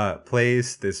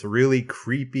 plays this really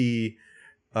creepy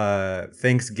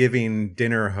Thanksgiving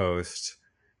dinner host.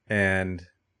 And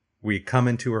we come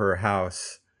into her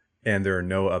house and there are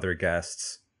no other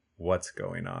guests. What's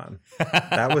going on?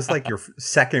 That was like your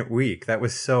second week. That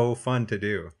was so fun to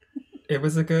do. It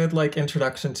was a good like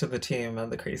introduction to the team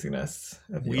and the craziness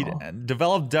of We you all.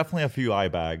 developed definitely a few eye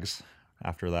bags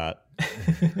after that.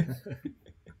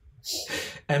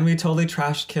 And we totally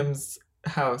trashed Kim's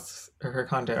house or her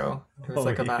condo. It was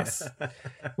like a mess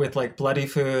with like bloody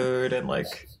food and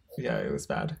like, yeah, it was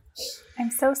bad.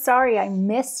 I'm so sorry I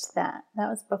missed that. That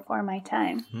was before my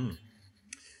time.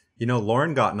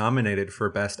 Lauren got nominated for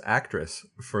Best Actress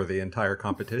for the entire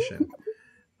competition.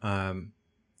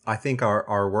 I think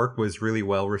our work was really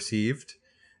well received,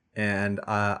 and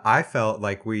I felt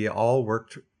like we all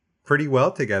worked pretty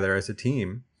well together as a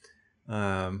team.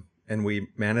 And we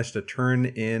managed to turn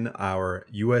in our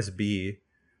USB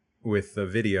with the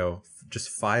video just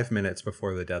 5 minutes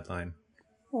before the deadline.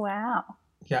 Wow.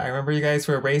 Yeah, I remember you guys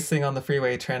were racing on the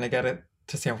freeway trying to get it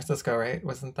to San Francisco, right?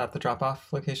 Wasn't that the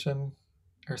drop-off location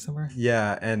or somewhere?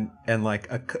 Yeah, and like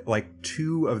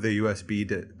 2 of the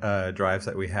USB drives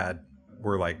that we had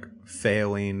were like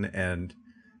failing, and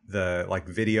the like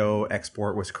video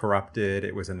export was corrupted.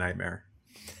 It was a nightmare.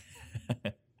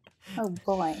 Oh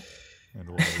boy. It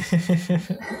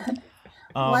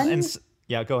was.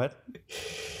 Yeah, go ahead.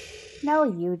 No,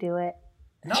 you do it.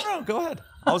 No, go ahead.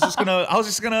 I was just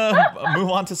gonna move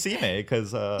on to Sime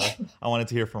because I wanted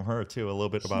to hear from her too, a little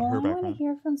bit about her I background. want to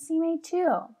hear from Sime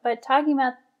too. But talking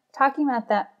about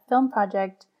that film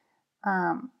project,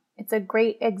 it's a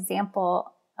great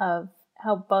example of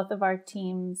how both of our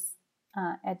teams,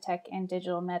 EdTech and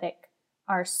Digital Medic,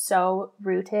 are so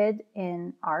rooted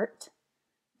in art,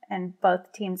 and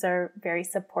both teams are very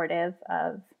supportive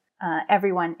of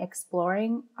everyone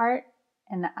exploring art.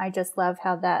 And I just love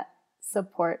how that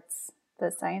supports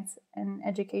the science and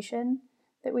education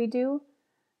that we do,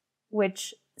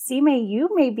 which Sime, you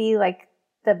may be like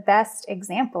the best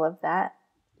example of that,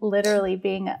 literally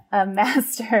being a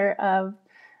master of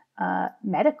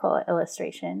medical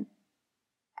illustration.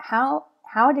 How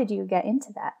did you get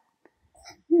into that?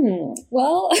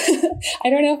 Well, I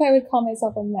don't know if I would call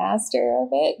myself a master of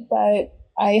it, but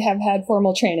I have had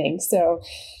formal training. So,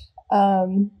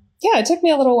 yeah, it took me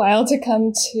a little while to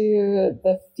come to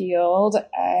the field.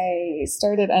 I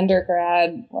started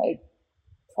undergrad,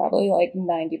 probably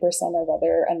 90% of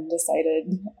other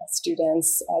undecided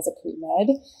students as a pre-med,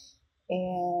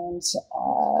 and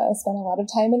spent a lot of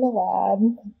time in the lab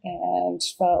and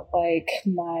felt like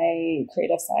my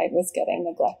creative side was getting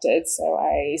neglected. So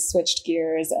I switched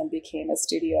gears and became a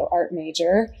studio art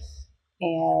major,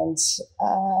 and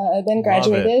then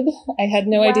graduated. I had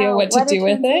no idea what to do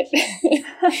with it.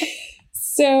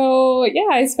 So yeah,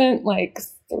 I spent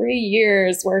 3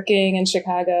 years working in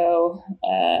Chicago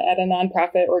at a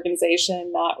nonprofit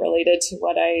organization not related to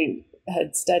what I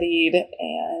had studied,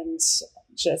 and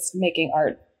just making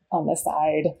art on the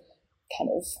side, kind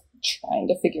of trying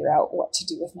to figure out what to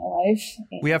do with my life.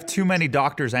 We have too many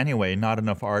doctors anyway, not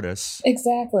enough artists.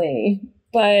 Exactly.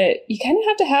 But you kind of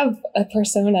have to have a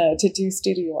persona to do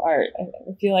studio art.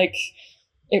 I feel like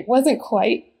it wasn't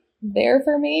quite there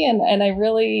for me. And I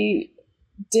really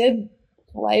did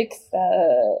like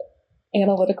the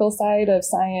analytical side of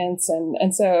science.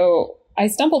 And so I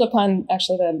stumbled upon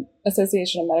actually the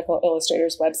Association of Medical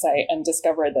Illustrators website and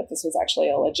discovered that this was actually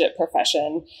a legit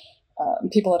profession.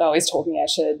 People had always told me I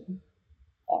should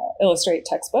illustrate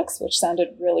textbooks, which sounded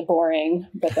really boring.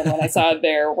 But then when I saw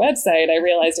their website, I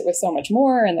realized it was so much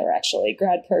more, and there were actually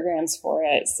grad programs for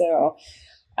it. So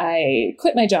I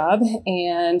quit my job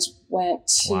and went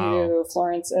to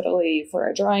Florence, Italy for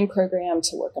a drawing program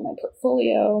to work on my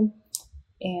portfolio.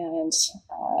 And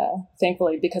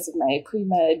thankfully, because of my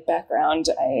pre-med background,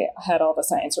 I had all the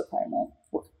science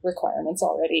requirements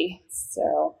already.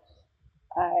 So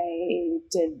I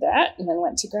did that and then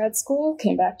went to grad school,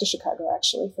 came back to Chicago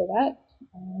actually for that,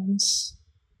 and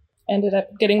ended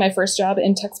up getting my first job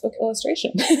in textbook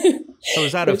illustration. So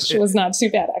is that which was not too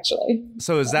bad, actually.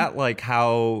 So is that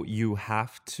how you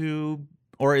have to,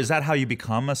 or is that how you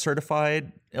become a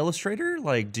certified illustrator?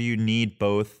 Do you need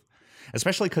both?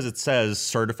 Especially because it says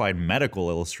certified medical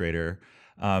illustrator.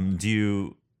 Do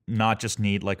you not just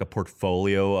need a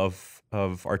portfolio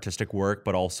of artistic work,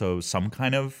 but also some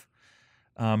kind of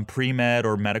pre-med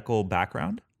or medical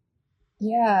background?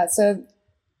 Yeah, so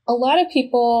a lot of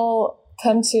people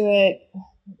come to it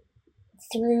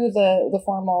through the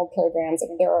formal programs. I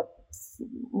mean, there are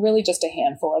really just a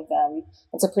handful of them.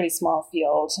 It's a pretty small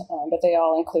field, but they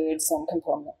all include some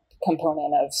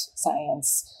component of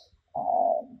science,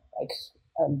 like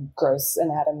a gross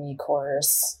anatomy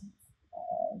course,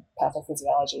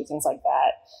 pathophysiology, things like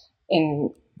that.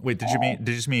 Wait, did you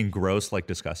just mean gross, like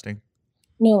disgusting?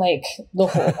 No, the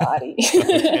whole body,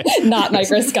 not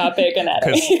microscopic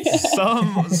anatomy.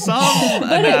 some but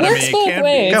anatomy it works both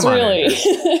ways, really.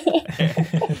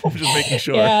 I'm just making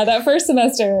sure. Yeah, that first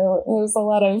semester was a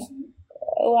lot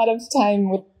of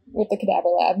time with the cadaver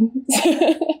lab.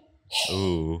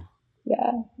 Ooh.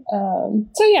 Yeah.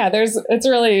 So yeah, it's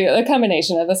really a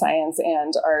combination of the science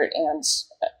and art and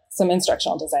some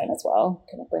instructional design as well,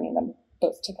 kind of bringing them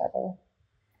both together.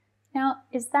 Now,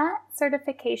 is that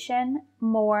certification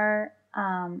more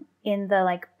in the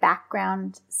like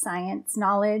background science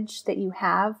knowledge that you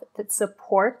have that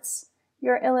supports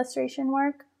your illustration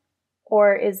work?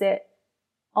 Or is it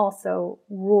also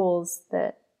rules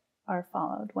that are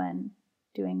followed when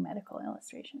doing medical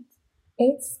illustrations?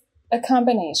 It's a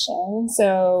combination.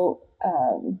 So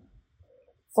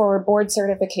for board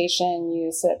certification,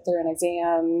 you sit through an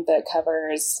exam that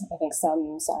covers, I think,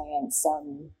 some science,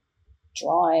 some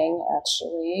drawing,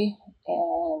 actually,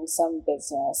 and some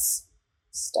business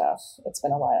stuff. It's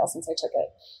been a while since I took it.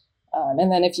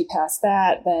 And then if you pass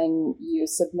that, then you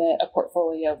submit a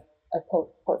portfolio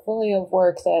of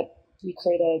work that you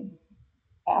created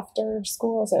after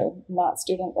school, so not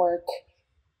student work.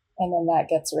 And then that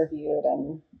gets reviewed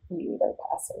and you either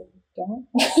pass or don't.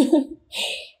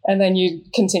 And then you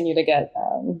continue to get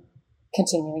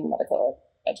continuing medical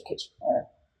education, or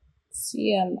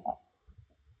CM.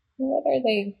 What are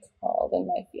they called in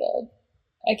my field?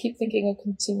 I keep thinking of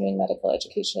continuing medical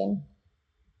education.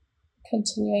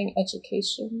 Continuing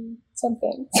education,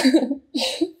 something.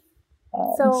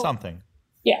 Something.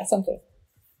 Yeah, something.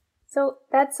 So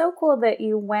that's so cool that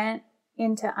you went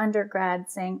into undergrad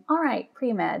saying, all right,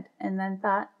 pre-med, and then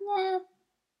thought, nah,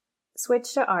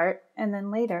 switched to art, and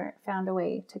then later found a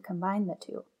way to combine the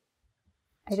two.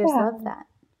 I just love that.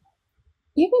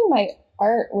 Even my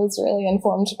art was really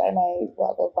informed by my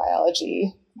love of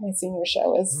biology. My senior show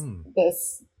was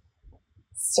this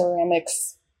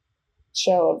ceramics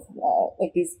show of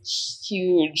like these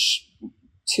huge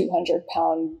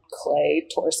 200-pound clay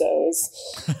torsos.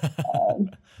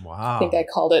 Wow. I think I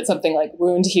called it something like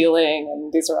wound healing,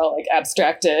 and these were all like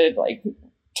abstracted, like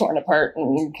torn apart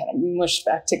and kind of mushed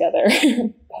back together.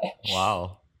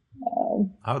 Wow.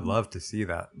 I would love to see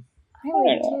that. I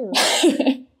would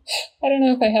too. I don't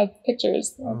know if I have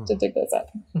pictures. I'll have to dig those up.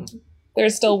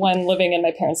 There's still one living in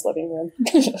my parents' living room.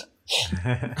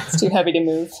 It's too heavy to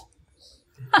move.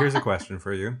 Here's a question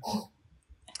for you.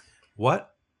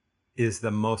 What is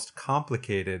the most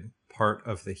complicated part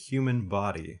of the human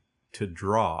body to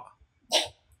draw?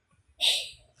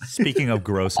 Speaking of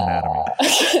gross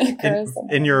anatomy.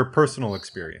 In your personal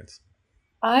experience.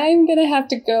 I'm going to have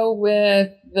to go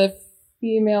with the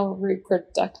female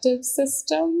reproductive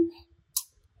system.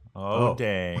 Oh,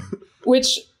 dang.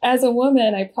 Which, as a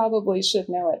woman, I probably should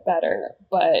know it better.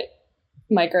 But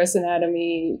my gross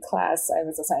anatomy class, I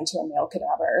was assigned to a male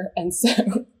cadaver. And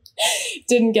so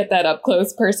didn't get that up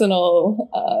close personal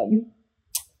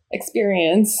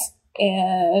experience.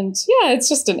 And yeah, it's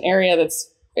just an area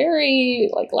that's very,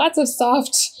 like, lots of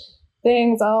soft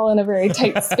things all in a very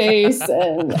tight space.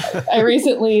 And I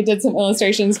recently did some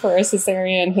illustrations for a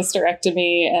cesarean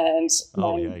hysterectomy, and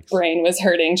my brain was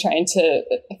hurting trying to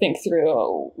think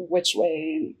through which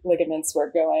way ligaments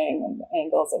were going and the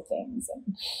angles of things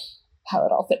and how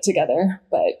it all fit together.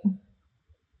 But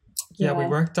yeah, we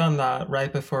worked on that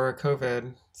right before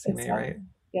COVID, right?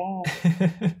 Yeah.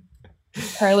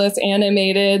 Carlos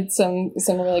animated some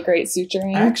really great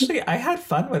suturing. Actually, I had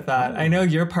fun with that. I know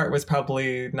your part was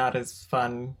probably not as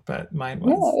fun, but mine was.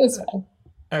 No, it was fun.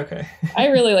 Okay. I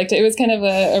really liked it. It was kind of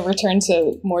a return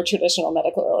to more traditional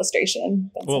medical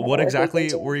illustration. Well, what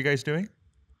exactly were you guys doing?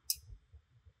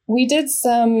 We did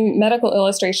some medical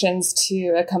illustrations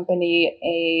to accompany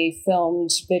a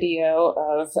filmed video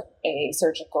of a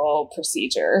surgical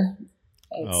procedure.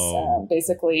 It's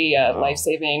basically a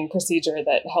life-saving procedure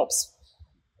that helps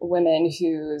women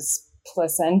whose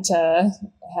placenta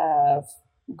have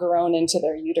grown into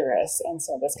their uterus. And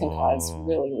so this can cause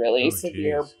really, really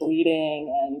severe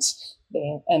bleeding, and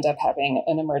they end up having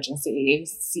an emergency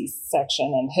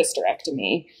C-section and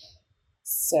hysterectomy.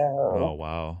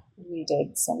 So we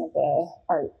did some of the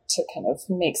art to kind of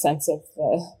make sense of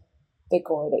the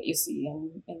gore that you see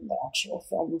in the actual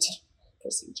filmed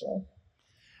procedure.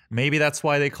 Maybe that's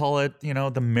why they call it,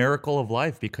 the miracle of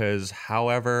life, because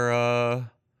however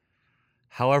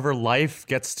life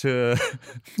gets to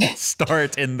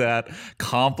start in that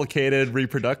complicated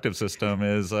reproductive system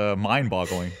is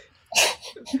mind-boggling.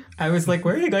 I was like,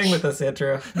 where are you going with this,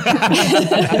 Andrew?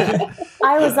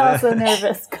 I was also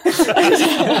nervous.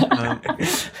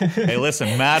 Hey,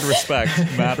 listen, mad respect.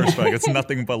 It's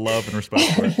nothing but love and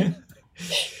respect for it.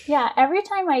 Yeah, every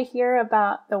time I hear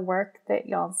about the work that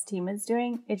y'all's team is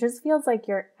doing, it just feels like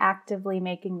you're actively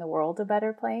making the world a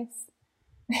better place.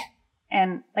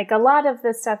 And like a lot of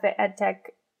the stuff at EdTech,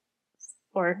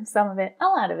 or some of it, a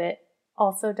lot of it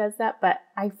also does that. But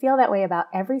I feel that way about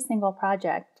every single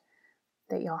project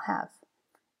that y'all have.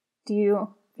 Do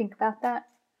you think about that?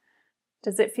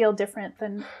 Does it feel different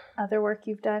than other work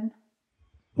you've done?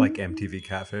 Like MTV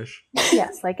Catfish.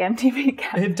 Yes, like MTV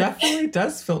Catfish. It definitely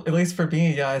does feel, at least for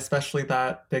me, yeah, especially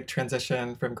that big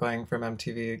transition from going from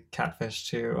MTV Catfish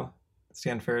to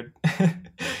Stanford.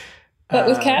 But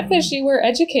with Catfish, you were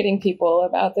educating people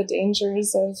about the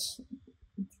dangers of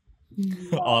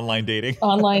Online dating.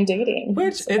 online dating.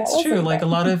 Which So it's that true. wasn't Like a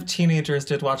bad. lot of teenagers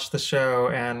did watch the show,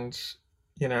 and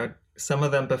you know, some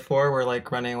of them before were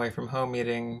like running away from home,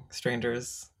 meeting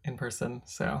strangers in person.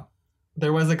 So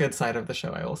there was a good side of the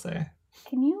show, I will say.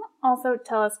 Can you also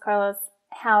tell us, Carlos,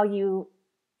 how you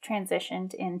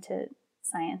transitioned into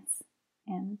science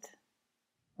and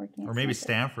working? Or at maybe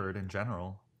Stanford? Stanford in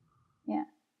general. Yeah.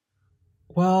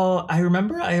 Well, I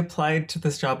remember I applied to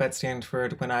this job at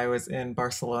Stanford when I was in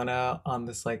Barcelona on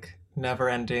this like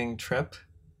never-ending trip.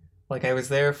 Like I was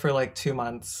there for like 2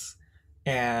 months,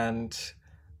 and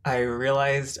I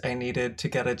realized I needed to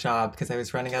get a job because I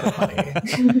was running out of money.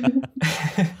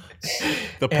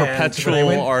 The And when I perpetual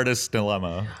went- artist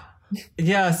dilemma.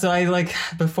 Yeah, so I like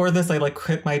before this I like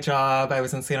quit my job. I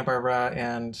was in Santa Barbara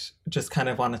and just kind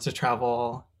of wanted to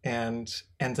travel and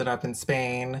ended up in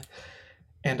Spain.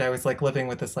 And I was like living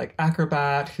with this like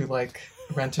acrobat who like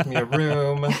rented me a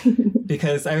room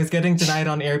because I was getting denied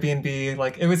on Airbnb.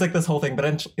 Like it was like this whole thing,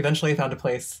 but eventually I found a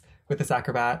place with this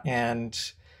acrobat, and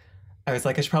I was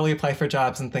like, I should probably apply for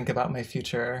jobs and think about my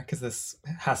future because this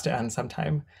has to end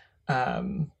sometime.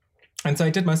 And so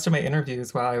I did most of my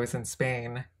interviews while I was in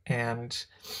Spain, and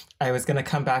I was going to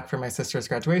come back for my sister's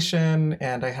graduation,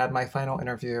 and I had my final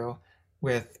interview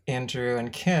with Andrew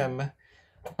and Kim.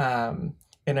 And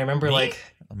I remember Me? like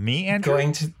Me, Andrew?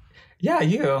 going to, yeah,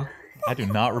 you. I do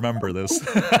not remember this.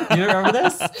 You don't remember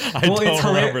this? I Well, it's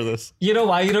don't remember this. You know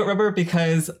why you don't remember?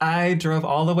 Because I drove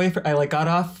all the way. I like got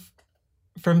off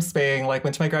from Spain, like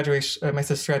went to my graduation, my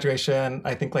sister's graduation.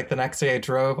 I think like the next day I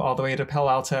drove all the way to Palo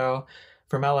Alto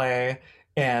from LA,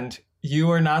 and you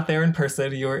were not there in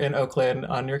person. You were in Oakland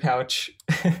on your couch.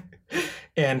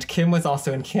 And Kim was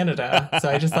also in Canada. So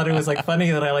I just thought it was like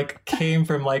funny that I like came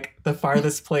from like the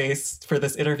farthest place for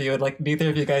this interview, and like neither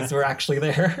of you guys were actually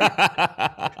there.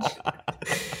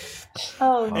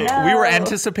 Oh Hey, no. we were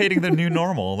anticipating the new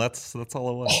normal. That's all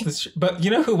it was. But you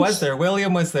know who was there?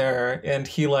 William was there, and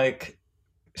he like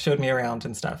showed me around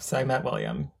and stuff. So I met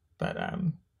William. But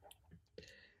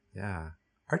Yeah.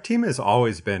 Our team has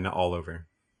always been all over.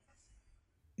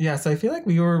 yeah, so I feel like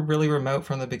we were really remote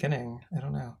from the beginning. I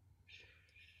don't know.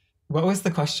 What was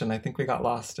the question? I think we got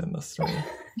lost in the story.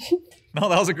 No,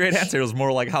 that was a great answer. It was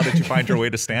more like, how did you find your way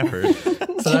to Stanford?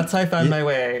 So that's how I found my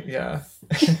way. Yeah.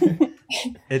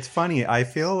 It's funny. I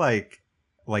feel like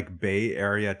Bay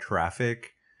Area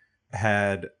traffic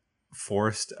had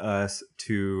forced us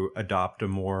to adopt a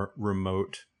more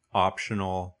remote,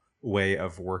 optional way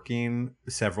of working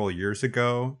several years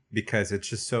ago, because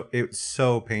it's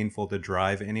so painful to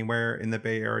drive anywhere in the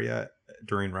Bay Area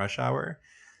during rush hour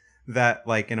that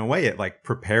like in a way it like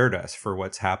prepared us for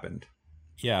what's happened.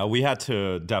 Yeah, we had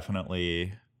to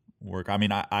definitely work. I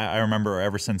mean, I remember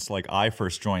ever since like I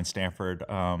first joined Stanford,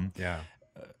 Yeah.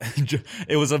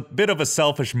 it was a bit of a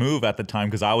selfish move at the time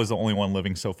because I was the only one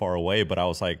living so far away. But I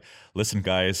was like, listen,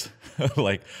 guys,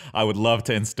 like I would love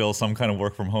to instill some kind of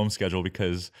work from home schedule,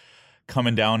 because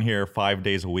coming down here 5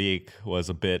 days a week was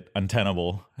a bit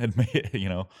untenable. It made,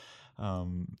 it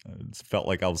felt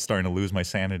like I was starting to lose my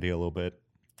sanity a little bit.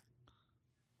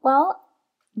 Well,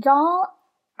 y'all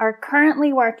are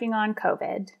currently working on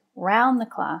COVID round the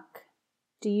clock.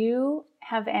 Do you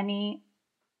have any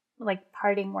like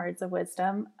parting words of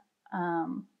wisdom?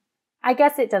 I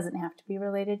guess it doesn't have to be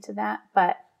related to that,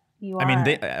 but you are. I mean,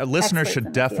 listeners experts should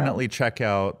in the field. definitely check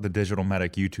out the Digital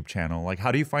Medic YouTube channel. Like,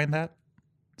 how do you find that,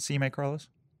 CMA Carlos?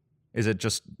 Is it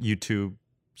just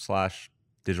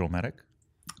YouTube/Digital Medic?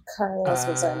 Carlos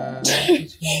was our manager.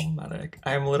 Medic.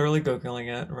 I'm literally Googling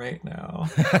it right now.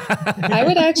 I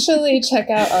would actually check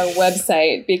out our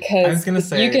website, because I was gonna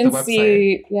say, you can the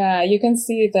see, you can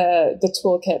see the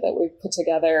toolkit that we've put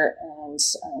together, and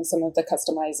some of the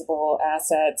customizable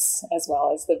assets as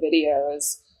well as the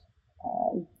videos.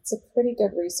 It's a pretty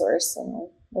good resource, and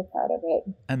we're proud of it.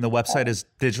 And the website is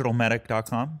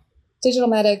digitalmedic.com?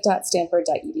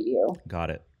 digitalmedic.stanford.edu. Got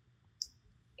it.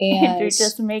 And You're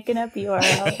just making up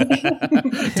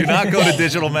URL. Do not go to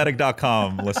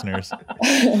digitalmedic.com, listeners.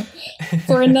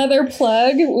 for another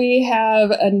plug, we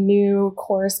have a new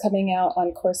course coming out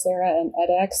on Coursera and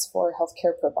edX for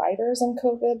healthcare providers on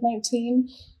COVID-19.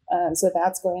 So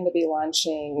that's going to be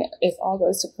launching, if all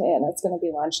goes to plan, it's going to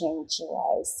be launching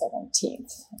July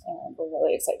 17th. And we're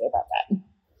really excited about that.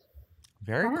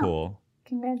 Very Wow. cool.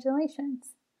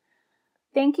 Congratulations.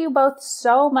 Thank you both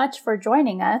so much for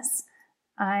joining us.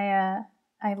 I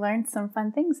learned some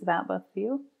fun things about both of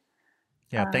you.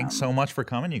 Yeah, thanks so much for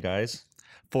coming, you guys,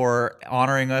 for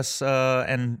honoring us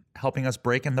and helping us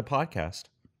break in the podcast.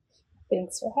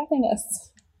 Thanks for having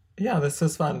us. Yeah, this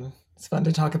was fun. It's fun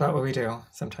to talk about what we do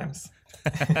sometimes.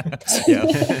 Yeah,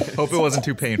 hope it wasn't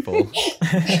too painful.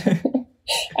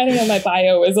 I don't know, my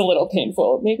bio was a little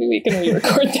painful. Maybe we can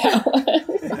re-record that one.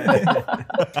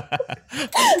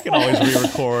 You can always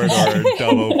re-record or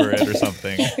dub over it or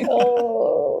something.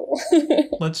 Oh.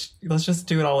 Let's just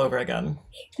do it all over again.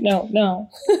 No.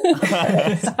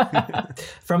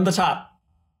 From the top.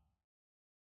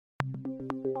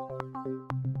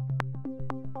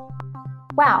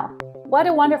 Wow, what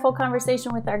a wonderful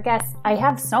conversation with our guests. I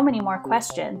have so many more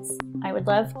questions. I would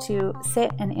love to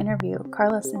sit and interview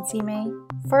Carlos and Simei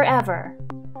forever.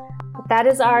 But that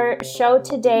is our show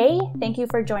today. Thank you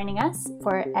for joining us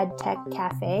for EdTech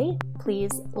Cafe.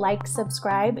 Please like,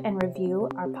 subscribe, and review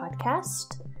our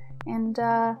podcast. And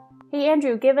hey,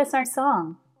 Andrew, give us our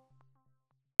song.